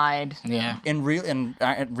him and lied. Yeah. In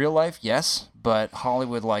real life, yes, but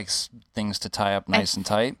Hollywood likes things to tie up nice and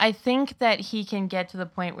tight. I think that he can get to the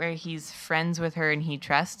point where he's friends with her and he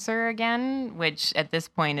trusts her again, which at this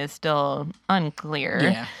point is still unclear.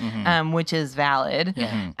 Yeah. Which is valid.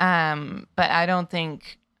 Yeah. But I don't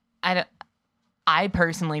think I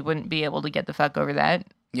personally wouldn't be able to get the fuck over that.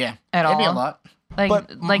 Yeah. At It'd be a all. lot. But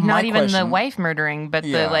Like my not even the question- wife murdering, but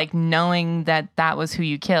Yeah. the like knowing that was who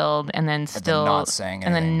you killed, and then still not saying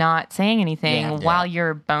and then anything. not saying anything Yeah. while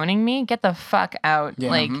you're boning me. Get the fuck out! Yeah.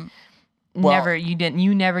 Like Well- never,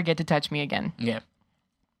 you never get to touch me again. Yeah.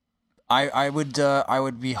 I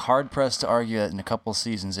would be hard pressed to argue that in a couple of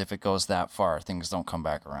seasons, if it goes that far, things don't come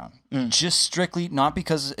back around. Just strictly not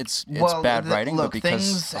because it's bad writing, look, but because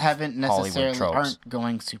things haven't Hollywood necessarily tropes. aren't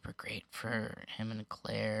going super great for him and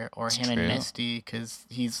Claire or him true. and Misty because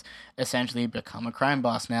he's essentially become a crime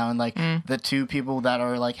boss now, and like the two people that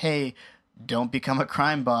are like, hey, don't become a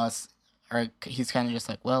crime boss, he's kind of just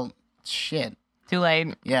like, well, shit, Too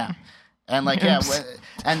late. yeah. And like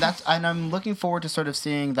and I'm looking forward to sort of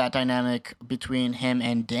seeing that dynamic between him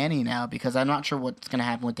and Danny now, because I'm not sure what's gonna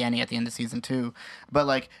happen with Danny at the end of season 2, but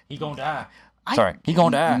like he gonna die. Sorry, he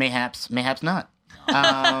gonna die. mayhaps not.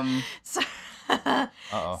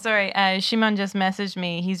 Sorry, Shimon just messaged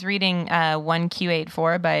me. He's reading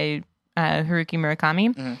 1Q84 by Haruki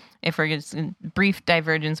Murakami. If we're just brief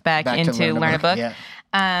divergence back to into Learn a Book. Yeah.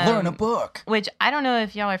 Learn a book. Which I don't know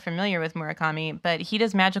if y'all are familiar with Murakami, but he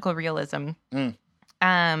does magical realism.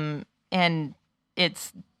 And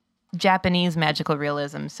it's Japanese magical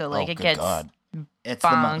realism. So like it good gets God. It's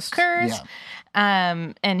the most. bonkers.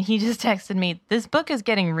 Yeah. And he just texted me, this book is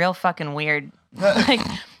getting real fucking weird. Like,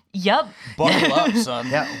 yup. Buckle up, son.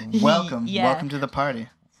 Yeah. Welcome. Yeah. Welcome to the party.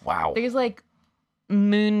 Wow. There's like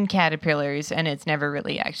moon caterpillars and it's never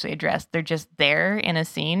really actually addressed. They're just there in a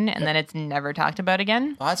scene and then it's never talked about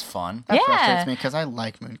again. Well, that's fun. That Yeah. frustrates me because I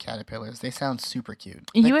like moon caterpillars. They sound super cute.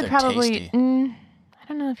 You would they're probably tasty. I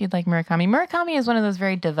don't know if you'd like Murakami. Murakami is one of those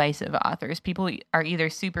very divisive authors. People are either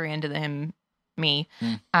super into me,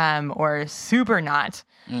 or super not.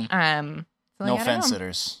 So No like, I don't fence know.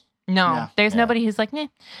 sitters. No, Yeah. there's nobody who's like, meh.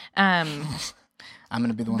 I'm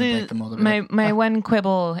gonna be the one to break the mold of it. My one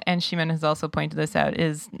quibble, and Shimon has also pointed this out,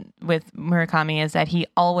 is with Murakami is that he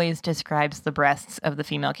always describes the breasts of the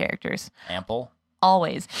female characters. Ample.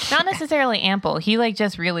 Always. Not necessarily ample. He like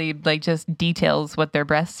just really like just details what their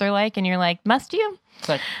breasts are like, and you're like, must you? It's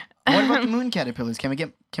like, what about the moon caterpillars? Can we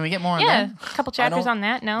get more on Yeah, that? a couple chapters don't on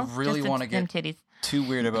that. No, really Just wanna them get- titties. Too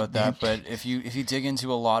weird about that, but if you dig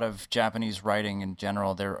into a lot of Japanese writing in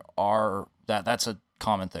general, that's a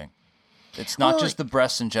common thing. It's not just the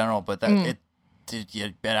breasts in general, but that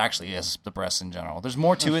it actually is the breasts in general. There's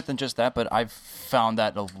more to it than just that, but I've found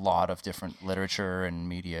that in a lot of different literature and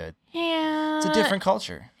media. Yeah, It's a different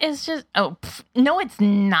culture. It's just no, it's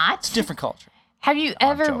not. It's a different culture. Have you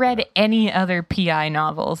ever joking. read any other PI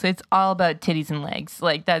novels? It's all about titties and legs.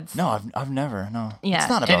 Like that's No, I've never. No, Yeah. it's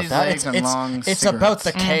not about Titties, that. legs, and long It's about cigarettes.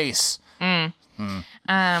 the case.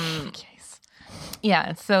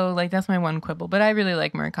 Yeah, so like that's my one quibble. But I really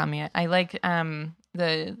like Murakami. I like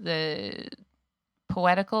the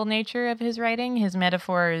poetical nature of his writing, his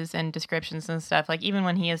metaphors and descriptions and stuff. Like even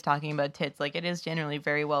when he is talking about tits, like it is generally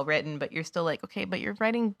very well written, but you're still like, okay, but you're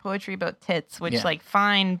writing poetry about tits, which Yeah. like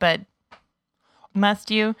fine, but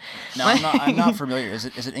must you? No, I'm not familiar. Is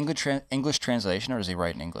it English translation or does he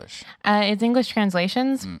write in English? It's English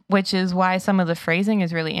translations, which is why some of the phrasing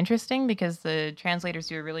is really interesting because the translators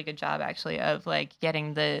do a really good job actually of like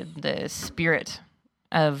getting the spirit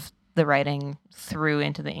of the writing through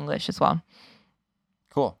into the English as well.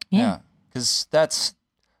 Cool. Yeah. Because that's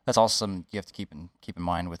also something you have to keep in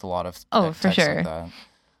mind with a lot of For texts sure. like that.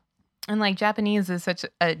 And like Japanese is such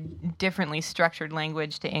a differently structured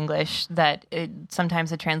language to English that sometimes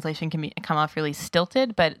the translation can come off really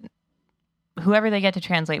stilted, but whoever they get to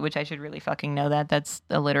translate, which I should really fucking know that's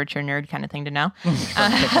a literature nerd kind of thing to know.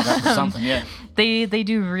 Something, yeah. They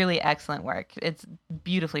do really excellent work. It's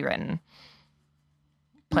beautifully written.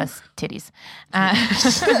 plus titties.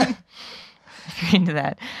 If you're into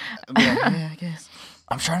that. Yeah, I guess.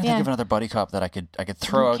 I'm trying to think of another buddy cop that I could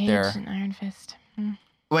throw Luke out there. Cage and Iron Fist.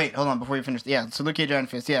 Wait, hold on before you finish. Yeah, so Luke Cage, Iron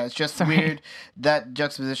Fist. Yeah, it's just weird that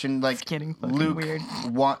juxtaposition. Like It's getting fucking weird.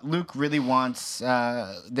 Luke really wants.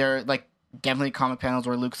 They're like definitely comic panels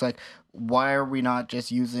where Luke's like, "Why are we not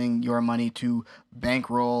just using your money to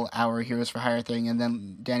bankroll our Heroes for Hire thing?" And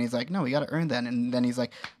then Danny's like, "No, we got to earn that." And then he's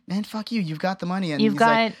like, "Man, fuck you. You've got the money." And You've he's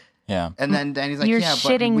got. like, Yeah. and then Danny's like, You're "Yeah,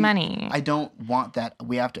 shitting but money." I don't want that.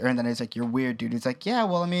 We have to earn that." And he's like, "You're weird, dude." He's like, "Yeah,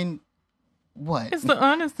 well, I mean, what?" It's the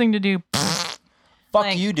honest thing to do. Fuck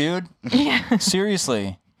Like- you, dude. Yeah.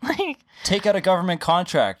 Seriously. Like, Take out a government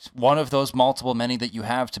contract, one of those multiple many that you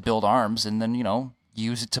have to build arms, and then,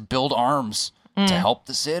 use it to build arms to help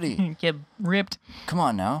the city. get ripped. Come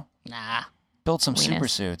on now. Nah. Build some Weenus. super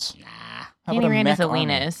suits. Nah. How Danny about Rand is a mech army?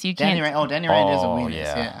 weenus. You Danny can't. Rand. Oh, Danny Rand is a Oh, weenus.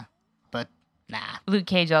 yeah. Yeah. But nah. Luke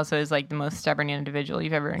Cage also is like the most stubborn individual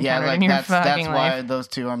you've ever encountered Yeah, like in your that's fucking why life. those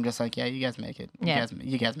two. I'm just like, yeah, you guys make it. Yeah.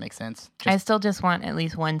 You guys make sense. I Just, still just want at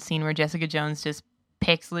least one scene where Jessica Jones just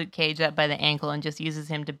picks Luke Cage up by the ankle and just uses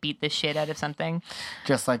him to beat the shit out of something.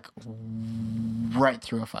 just like right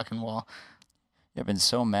through a fucking wall. You've been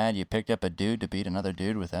so mad you picked up a dude to beat another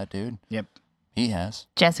dude with that dude. Yep. He has.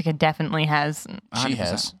 Jessica definitely has. She 100%.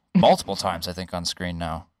 has. Multiple times, I think, on screen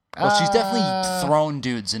now. Well, she's definitely thrown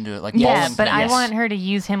dudes into it. Like Yeah, bowling but I pins want her to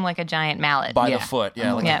use him like a giant mallet. by Yeah. the foot.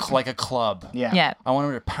 Yeah, like, Yeah. like a club. Yeah. Yeah. I want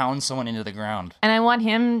her to pound someone into the ground. And I want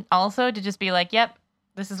him also to just be like, yep,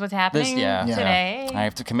 this is what's happening today. I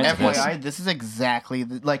have to commit to this. FYI, this is exactly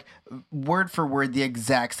like word for word the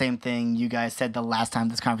exact same thing you guys said the last time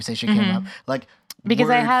this conversation came up. Like Because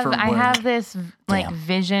word I for word. have this like Damn.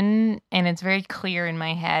 vision and it's very clear in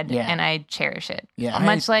my head Yeah. and I cherish it. Yeah.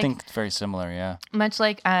 Much I like think it's very similar, yeah. much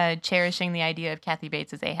like cherishing the idea of Kathy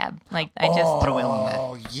Bates as Ahab. Like I just Put a whale on that.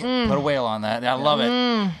 Oh, yeah. Put a whale on that. I love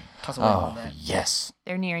it. Toss a whale on Oh, that. yes.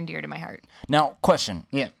 they're near and dear to my heart. Now, question.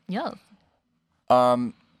 Yeah. Yo.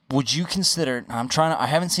 Would you consider? I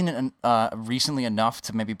haven't seen it recently enough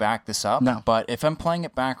to maybe back this up. No. But if I'm playing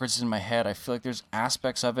it backwards in my head, I feel like there's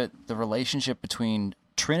aspects of it. The relationship between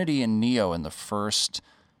Trinity and Neo in the first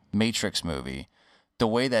Matrix movie, the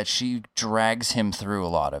way that she drags him through a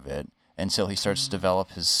lot of it until he starts to develop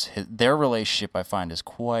their relationship, I find is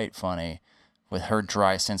quite funny. With her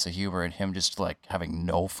dry sense of humor and him just like having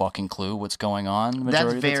no fucking clue what's going on. The That's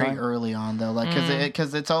majority of the very time. early on though, like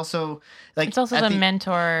because it's also like It's also at the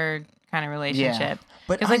mentor kind of relationship.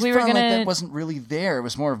 But 'Cause, I like, we felt were like gonna- that wasn't really there. It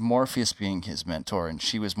was more of Morpheus being his mentor, and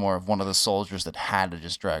she was more of one of the soldiers that had to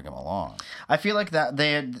just drag him along. I feel like that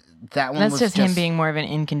one That's was just him being more of an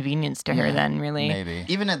inconvenience to her then, really. Maybe.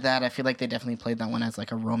 even at that. I feel like they definitely played that one as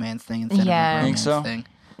like a romance thing instead Yeah. of a Think romance so? thing.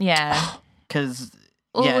 Yeah. Because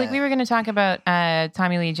Well, yeah, like we were going to talk about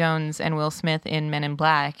Tommy Lee Jones and Will Smith in Men in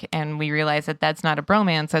Black, and we realized that that's not a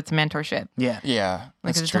bromance; that's mentorship. yeah. Yeah,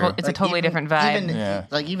 Like that's it's true. a totally even- different vibe. Even, Yeah.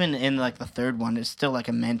 Like even in like the third one, it's still like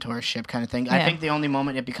a mentorship kind of thing. I Yeah. think the only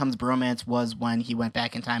moment it becomes bromance was when he went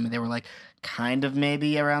back in time and they were like kind of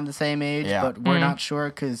maybe around the same age, Yeah. but we're not sure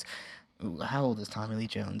because how old is Tommy Lee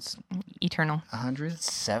Jones? Eternal. 100?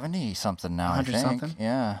 70 something now. 100 I think. something?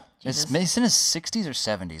 Yeah, Jesus. it's in his 60s or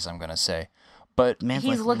 70s. I'm gonna say, but Man's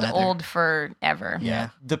He's like looked leather. old forever. Yeah.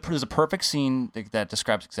 there's a perfect scene that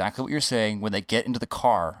describes exactly what you're saying when they get into the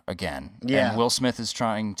car again. Yeah. And Will Smith is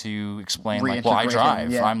trying to explain, like, well, I Reintegrate him,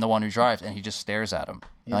 drive. yeah. I'm the one who drives. And he just stares at him.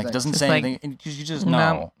 Like, like- doesn't Just say like, anything. And you just no.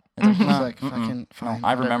 know. It's like, He's nah, like fucking fine.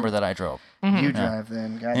 I remember that I drove. You drive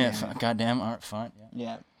then. Goddamn. Yeah, goddamn. All right, fine.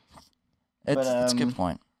 Yeah. Yeah. It's a good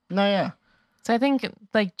point. No, yeah. So I think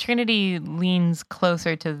like Trinity leans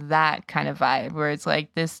closer to that kind of vibe where it's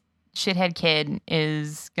like this shithead kid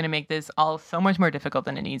is going to make this all so much more difficult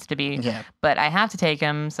than it needs to be. Yeah. But I have to take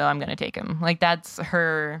him, so I'm going to take him. Like that's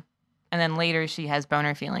her. And then later she has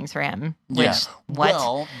boner feelings for him. Which, Yeah. what?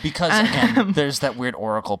 Well, because again, there's that weird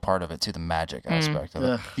oracle part of it too, the magic aspect of it.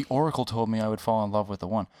 Ugh. The oracle told me I would fall in love with the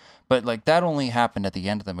one, but like that only happened at the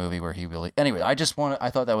end of the movie where he really. Anyway, I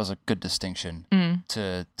thought that was a good distinction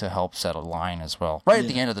to help set a line as well, right at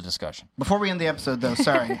the end of the discussion. Before we end the episode, though,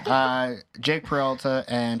 sorry. Jake Peralta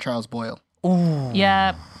and Charles Boyle.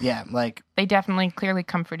 Yeah, Yeah, like, they definitely clearly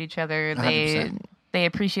comfort each other. 100%. They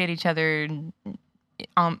appreciate each other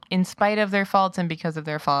in spite of their faults and because of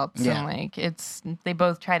their faults. Yeah. And like they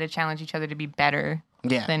both try to challenge each other to be better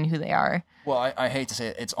yeah. than who they are. Well, I hate to say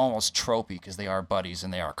it, it's almost tropey because they are buddies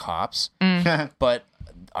and they are cops. But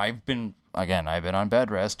I've been on bed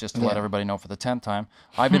rest just to let everybody know for the 10th time.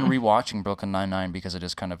 I've been rewatching Brooklyn Nine-Nine because it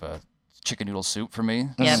is kind of a chicken noodle soup for me.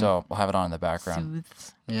 Yep. So I'll have it on in the background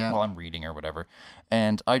Soothes. Yeah. while I'm reading or whatever.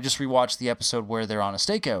 And I just rewatched the episode where they're on a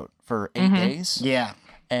stakeout for 8 days. Yeah.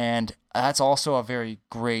 And that's also a very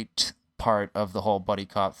great part of the whole buddy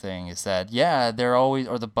cop thing is that, they're always,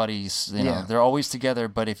 or the buddies, you know, they're always together.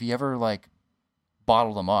 But if you ever like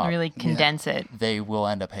bottle them up, Really condense it. they will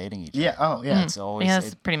end up hating each other. Yeah. Oh, yeah. It's always, Yeah,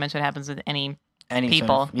 that's pretty much what happens with any Any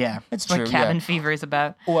people. yeah. it's what true. cabin Yeah. fever is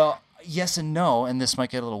about. Well, yes and no, and this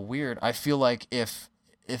might get a little weird. I feel like if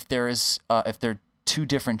there is if they're two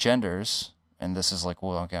different genders, and this is like,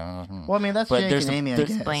 well, okay. Well, I mean, that's But Jake there's and a- Amy, I there's-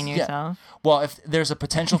 guess. Explain Yeah. yourself. Well, if there's a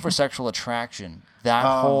potential for sexual attraction, that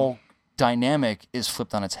whole dynamic is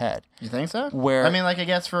flipped on its head. You think so? Where- I mean, like, I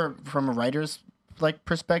guess from a writer's like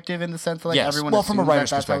perspective, in the sense that like Yes. everyone Well, from a assumes writer's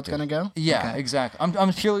that's how it's perspective. gonna go. Yeah, Okay. exactly.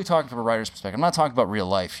 I'm purely talking from a writer's perspective. I'm not talking about real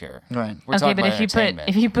life here. Right. We're Okay, talking but about entertainment.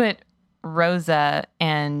 if you put Rosa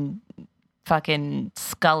and fucking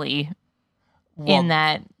Scully in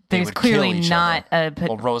that, they there's would clearly kill each not other. a.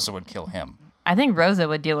 Well, Rosa would kill him. I think Rosa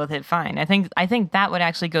would deal with it fine. I think that would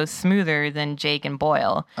actually go smoother than Jake and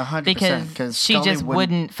Boyle 100%, because 'cause she Scully just wouldn't-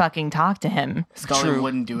 wouldn't fucking talk to him. Scully True.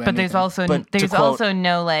 wouldn't do anything. But there's also But to quote-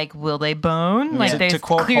 no like, will they bone? Like To there's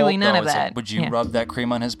quote clearly Hulk, none though, of it's like, that. would you Yeah. rub that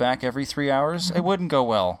cream on his back every 3 hours? It wouldn't go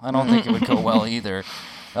well. I don't think it would go well either.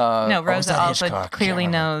 No, or was Rosa that also Hitchcock? clearly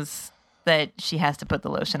Can't remember. knows that she has to put the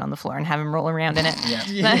lotion on the floor and have him roll around in it. Yeah.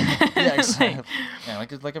 Yeah, exactly. Yeah,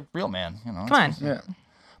 like a real man, you know. Come on, Yeah.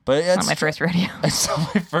 But it's not my first rodeo. It's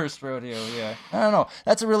not my first rodeo. Yeah, I don't know.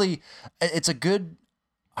 That's it's a good,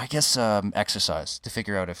 I guess, exercise to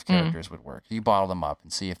figure out if characters would work. You bottle them up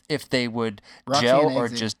and see if they would Roxy gel and or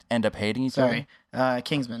Eggsy. just end up hating each Sorry. other.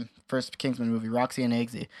 Kingsman. First Kingsman movie. Roxy and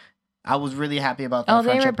Eggsy. I was really happy about that. Oh,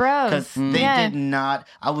 they were bros. Because they Yeah. did not.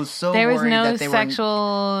 I was so There was worried no that they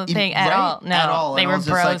sexual were thing at all. No, At all. they And I were was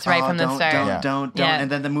just bros like, right oh, from the don't, start. Don't. Yeah. And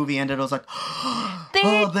then the movie ended. I was like,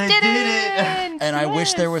 They they did it. And I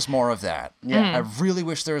wish there was more of that. Yeah. I really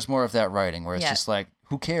wish there was more of that writing where it's Yeah. just like,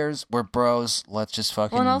 who cares? We're bros. Let's just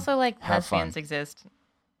fucking Well, and also like have lesbians fun. exist.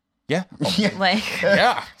 Yeah. Like,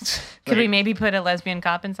 Yeah. could we maybe put a lesbian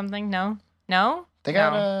cop in something? No. They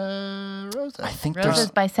got No. Rosa. I think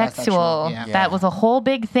Rosa's there's bisexual. Yeah. Yeah. That was a whole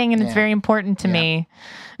big thing, and it's Yeah. very important to Yeah. me.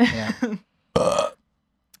 Yeah. I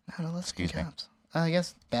don't know, let's Excuse me. I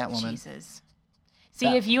guess Batwoman. Jesus.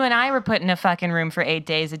 See, if you and I were put in a fucking room for 8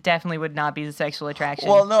 days, it definitely would not be the sexual attraction.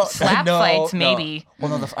 Well, no, slap no, fights, no. maybe.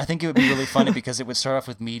 Well, no, I think it would be really funny because it would start off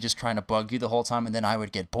with me just trying to bug you the whole time, and then I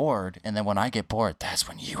would get bored, and then when I get bored, that's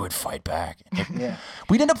when you would fight back. Yeah.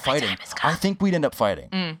 We'd end up fighting. I think we'd end up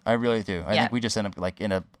fighting. I really do. I Yeah. think we just end up like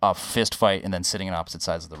in a fist fight and then sitting on opposite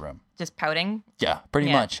sides of the room. Just pouting, Yeah, pretty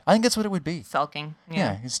Yeah. much. I think that's what it would be. sulking.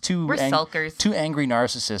 Yeah, it's two We're sulkers. two angry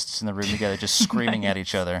narcissists in the room together, just screaming at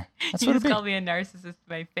each other. That's You what just it'd be. called me a narcissist to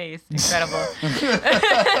my face. Incredible.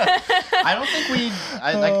 I don't think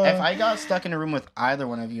like if I got stuck in a room with either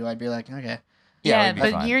one of you, I'd be like, okay. yeah, we'd be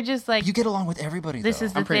but fine. you're just like, You get along with everybody. this though.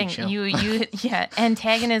 is the I'm pretty thing. chill. You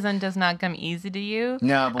antagonism does not come easy to you.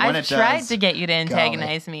 No, but when I've it tried does, to get you to golly.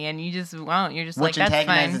 antagonize me, and you just won't. You're just Which like, that's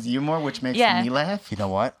antagonizes fine. you more, which makes Yeah. me laugh. You know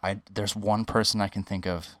what? There's one person I can think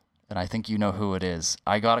of, and I think you know who it is.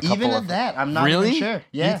 I got a couple Even of at that, I'm not really even sure.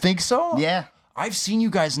 Yeah. You think so? Yeah. I've seen you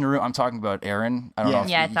guys in the room. I'm talking about Aaron. I don't Yeah. know if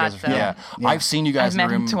Yeah, I you guys thought are, so. yeah. Yeah. I've seen you guys I've in the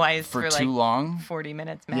met him room twice for for, too like, long. 40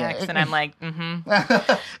 minutes Yeah. max, and I'm like,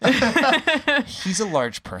 He's a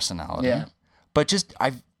large personality. Yeah. But just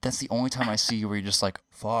that's the only time I see you where you're just like,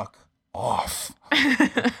 fuck off.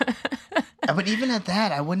 But even at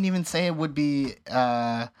that, I wouldn't even say it would be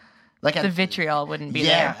like the vitriol wouldn't be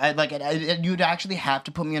yeah, there. you'd actually have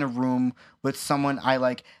to put me in a room with someone I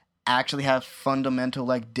like actually have fundamental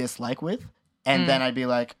like dislike with, and then I'd be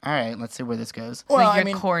like, all right, let's see where this goes. Well, Like I your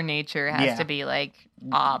mean, core nature has Yeah. to be like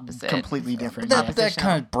opposite. Completely different. that yeah. that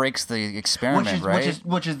kind of breaks the experiment, right?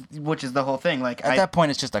 Which is the whole thing. Like At that point,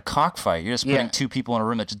 it's just a cockfight. You're just putting Yeah. two people in a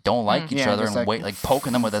room that just don't like each Yeah, other just and like, like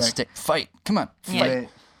poking them with a like- stick. Fight! Come on, Yeah. fight!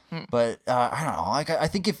 But I don't know. Like I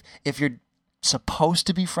think if you're supposed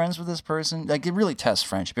to be friends with this person, like it really tests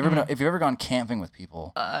friendship. If you've ever gone camping with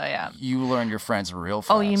people, Yeah. you learn your friends real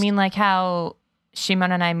fast. Oh, you mean like how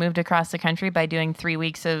Shimon and I moved across the country by doing 3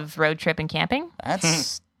 weeks of road trip and camping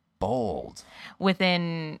That's bold.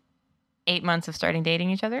 within 8 months of starting dating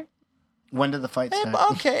each other? When did the fight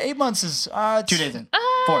start? Okay, 8 months is 2 days in.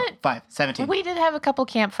 4, 5, 17. We did have a couple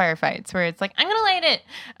campfire fights where it's like, I'm gonna light it,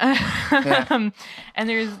 and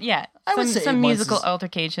there's I would say 8 some months musical is-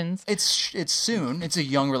 altercations. It's soon. It's a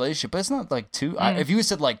young relationship, but it's not like two. If you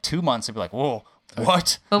said like 2 months, I'd be like, whoa,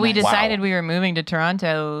 what? But we decided Wow. we were moving to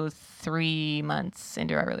Toronto 3 months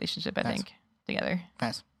into our relationship, I think, together.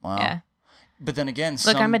 Nice. Wow. Yeah. But then again,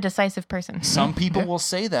 Look, I'm a decisive person. some people will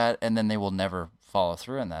say that, and then they will never follow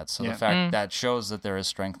through on that. So the fact that shows that there is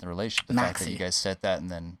strength in the relationship. The fact that you guys said that, and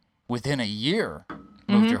then within a year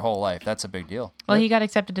moved your whole life. That's a big deal. Well, he got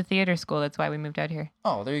accepted to theater school. That's why we moved out here.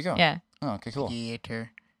 Oh, there you go. Yeah. Oh, okay, cool.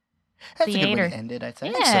 Theater. That's a good way Theater. to end it, I'd say.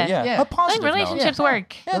 Yeah. So, yeah. A positive Like, relationships note.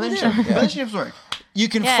 work. Yeah, they do. Relationships work. You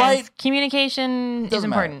can Yes, fight. communication is Doesn't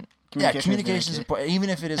matter. important. Communication is important, even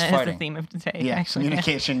if it is That is the fighting. theme of today, Yeah, actually.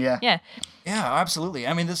 communication, yeah. Yeah. Yeah, absolutely.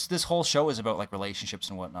 I mean, this whole show is about like relationships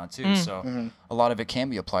and whatnot too. So a lot of it can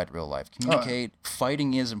be applied to real life. Communicate.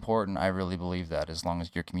 Fighting is important. I really believe that as long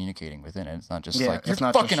as you're communicating within it, it's not just like you're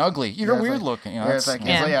fucking ugly. You're weird looking. You know, it's like,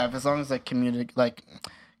 as long as like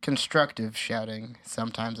constructive shouting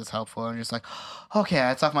sometimes is helpful. I'm just like, okay,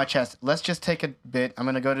 that's off my chest. Let's just take a bit. I'm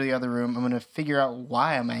gonna go to the other room. I'm gonna figure out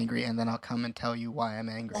why I'm angry, and then I'll come and tell you why I'm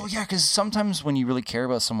angry. Oh yeah, because sometimes when you really care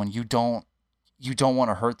about someone, you don't want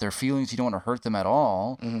to hurt their feelings. You don't want to hurt them at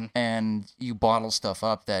all, and you bottle stuff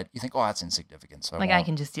up that you think, oh, that's insignificant. So Like, I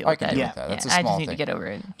can just deal with that. I can deal with that. That's a I small just need thing. to get over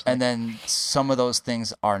it. And then some of those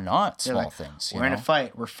things are not They're small like, things. We're in a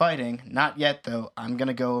fight. We're fighting. Not yet, though. I'm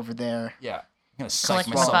gonna go over there, Yeah. I'm gonna psych Collect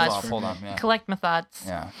my myself thoughts. off. Hold on. Yeah. Collect my thoughts.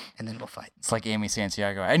 Yeah. and then we'll fight. It's like Amy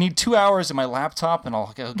Santiago. I need 2 hours in my laptop, and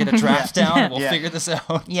I'll get a draft down, and we'll Yeah. figure this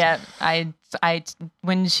out. Yeah, I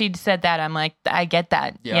when she said that, I'm like, I get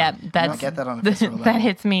that. Yeah. Yeah, that's get that on a visceral level. that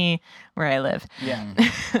hits me where I live. Yeah.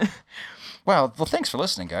 Well, thanks for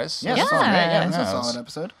listening, guys. Yeah. Yeah. This was great. Yeah. This was a Yeah, it was- solid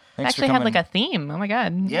episode. Thanks Actually for had coming. like a theme. Oh my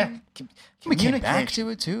god. Yeah. We came back to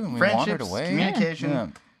it too, and we wandered Friendships, away. communication, Yeah.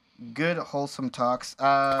 good wholesome talks.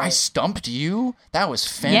 I stumped you. That was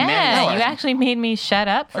fantastic. Yeah, you actually made me shut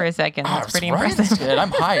up for a second. That's pretty impressive. Good.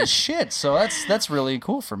 I'm high as shit, so that's really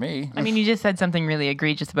cool for me. I mean, you just said something really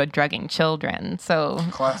egregious about drugging children. So,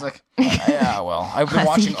 Classic. Yeah, well, I've been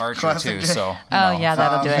watching Archer Classic. too, so. oh yeah,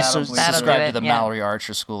 that'll do it. that'll So do That'll do subscribe it. to the yeah. Mallory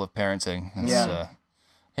Archer School of Parenting. It's, Yeah.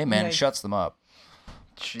 Hey man, it shuts them up.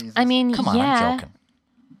 Jesus. I mean, Come on, yeah, I'm joking.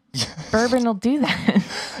 bourbon will do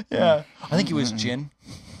that. Yeah, I think it was gin.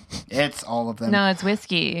 It's all of them. No, it's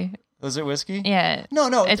whiskey. Was it whiskey? Yeah. No,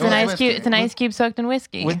 It's it an was ice whiskey. cube. It's an ice cube soaked in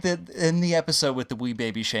whiskey. With in the episode with the wee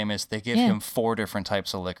baby Seamus, they give Yeah. him 4 different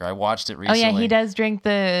types of liquor. I watched it Oh recently. yeah, he does drink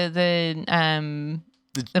the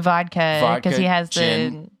vodka because he has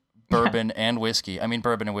gin, bourbon, and whiskey. I mean,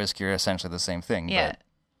 bourbon and whiskey are essentially the same thing. yeah.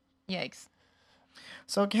 But Yikes.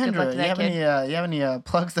 So luck Kendra, to you that have kid. any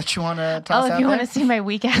plugs that you want to toss Oh, if out you there? want to see my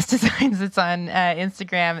weak ass designs, it's on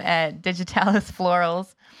Instagram at Digitalis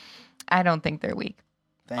Florals. I don't think they're weak.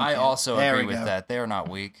 Thank I you. also There agree we with go. that. They are not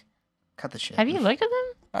weak. Cut the shit. Have you looked at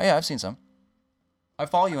them? Oh yeah, I've seen some. I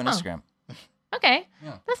follow you on Instagram. Okay,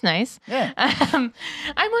 Yeah. that's nice. Yeah. I'm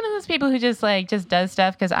one of those people who just does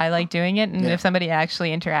stuff because I like doing it, and Yeah. if somebody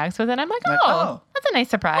actually interacts with it, I'm like, Like, oh, oh. that's a nice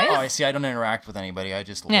surprise. Oh, I see. I don't interact with anybody. I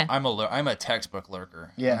just Yeah. I'm a textbook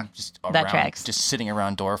lurker. Yeah. I'm just around, That tracks. just sitting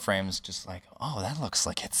around door frames, just like, oh, that looks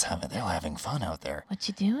like they're having fun out there. What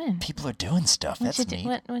you doing? People are doing stuff. What That's you,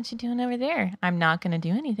 neat. what you doing over there? I'm not gonna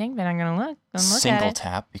do anything, but I'm gonna look. Single at it.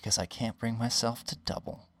 tap because I can't bring myself to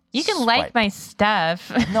double. You can Swipe. like my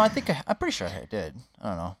stuff. No, I think I'm pretty sure I did. I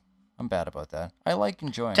don't know. I'm bad about that. I like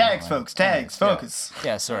enjoying. Tags, it. folks. Tags. Yeah. Focus.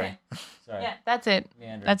 Yeah, sorry. Sorry. Yeah, that's it.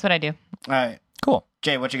 Meandering. That's what I do. All right. Cool.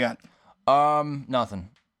 Jay, what you got? Nothing.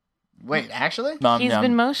 Wait, actually? No, He's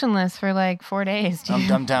been motionless for like 4 days.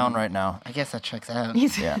 Dude. I'm down right now. I guess that checks out.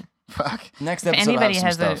 He's, Yeah. Fuck. Next if episode, anybody I'll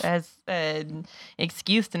have some has stuff. an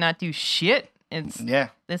excuse to not do shit, it's Yeah.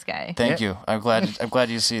 this guy. Thank you. I'm glad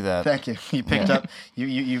you see that. Thank you. You picked Yeah. up.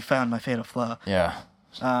 You found my fatal flaw. Yeah.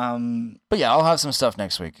 But But yeah, I'll have some stuff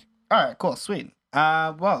next week. all right, cool, sweet.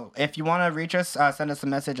 Well, if you want to reach us, send us a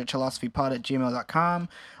message at chillosophypod@gmail.com,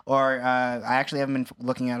 or I actually haven't been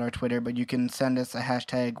looking at our Twitter, but you can send us a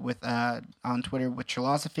hashtag with on Twitter with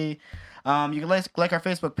Chillosophy. You can like our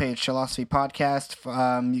Facebook page, Chillosophy Podcast.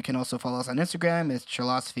 You can also follow us on Instagram. It's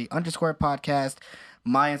Chillosophy_podcast.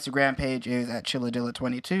 My Instagram page is at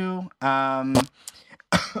Chilladilla22.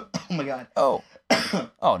 Oh my god. Oh.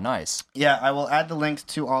 Oh, nice. Yeah, I will add the links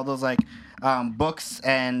to all those books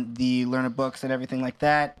and the Learn of Books and everything like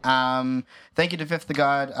that. Thank you to Fifth the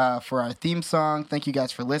God for our theme song. Thank you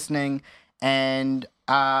guys for listening. And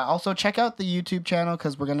also check out the YouTube channel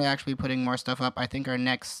because we're going to actually be putting more stuff up. I think our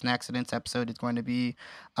next Snackcidents episode is going to be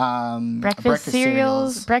Breakfast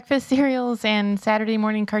cereals, and Saturday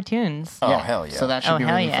morning cartoons. Oh, hell yeah. So that should Oh, be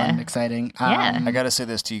hell really yeah. fun and exciting. Yeah. I gotta say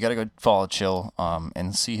this too. You gotta go follow Chill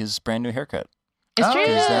and see his brand new haircut. It's Oh, true.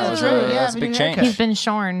 yeah, that was right. a, Yeah, that's a we big do change. haircut. He's been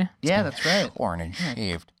shorn. Yeah, that's right. Worn and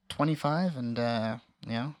shaved. 25 and,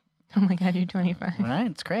 Oh my god, you're 25. right?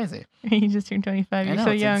 It's crazy. You just turned 25. I You're know,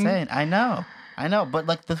 so it's young. insane. I know. I know, but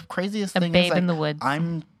like the craziest A thing babe is like, in the woods.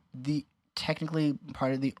 I'm technically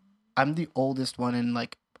I'm the oldest one in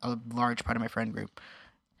like a large part of my friend group.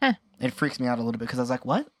 Huh. It freaks me out a little bit because I was like,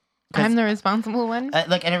 what? 'Cause, I'm the responsible one.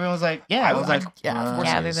 like, and everyone was like, yeah. I was like, yeah, of course.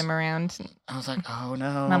 Gather them around. I was like, oh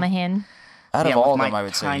no. Mama hen. Out Yeah, of all with of them, my I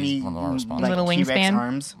would say tiny, he's one of the more responsible. Little T-Rex wingspan.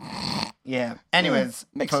 arms. Yeah. Anyways,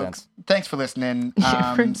 makes folks, sense. thanks for listening.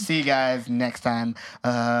 See you guys next time.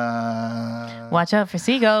 Watch out for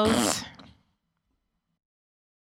seagulls.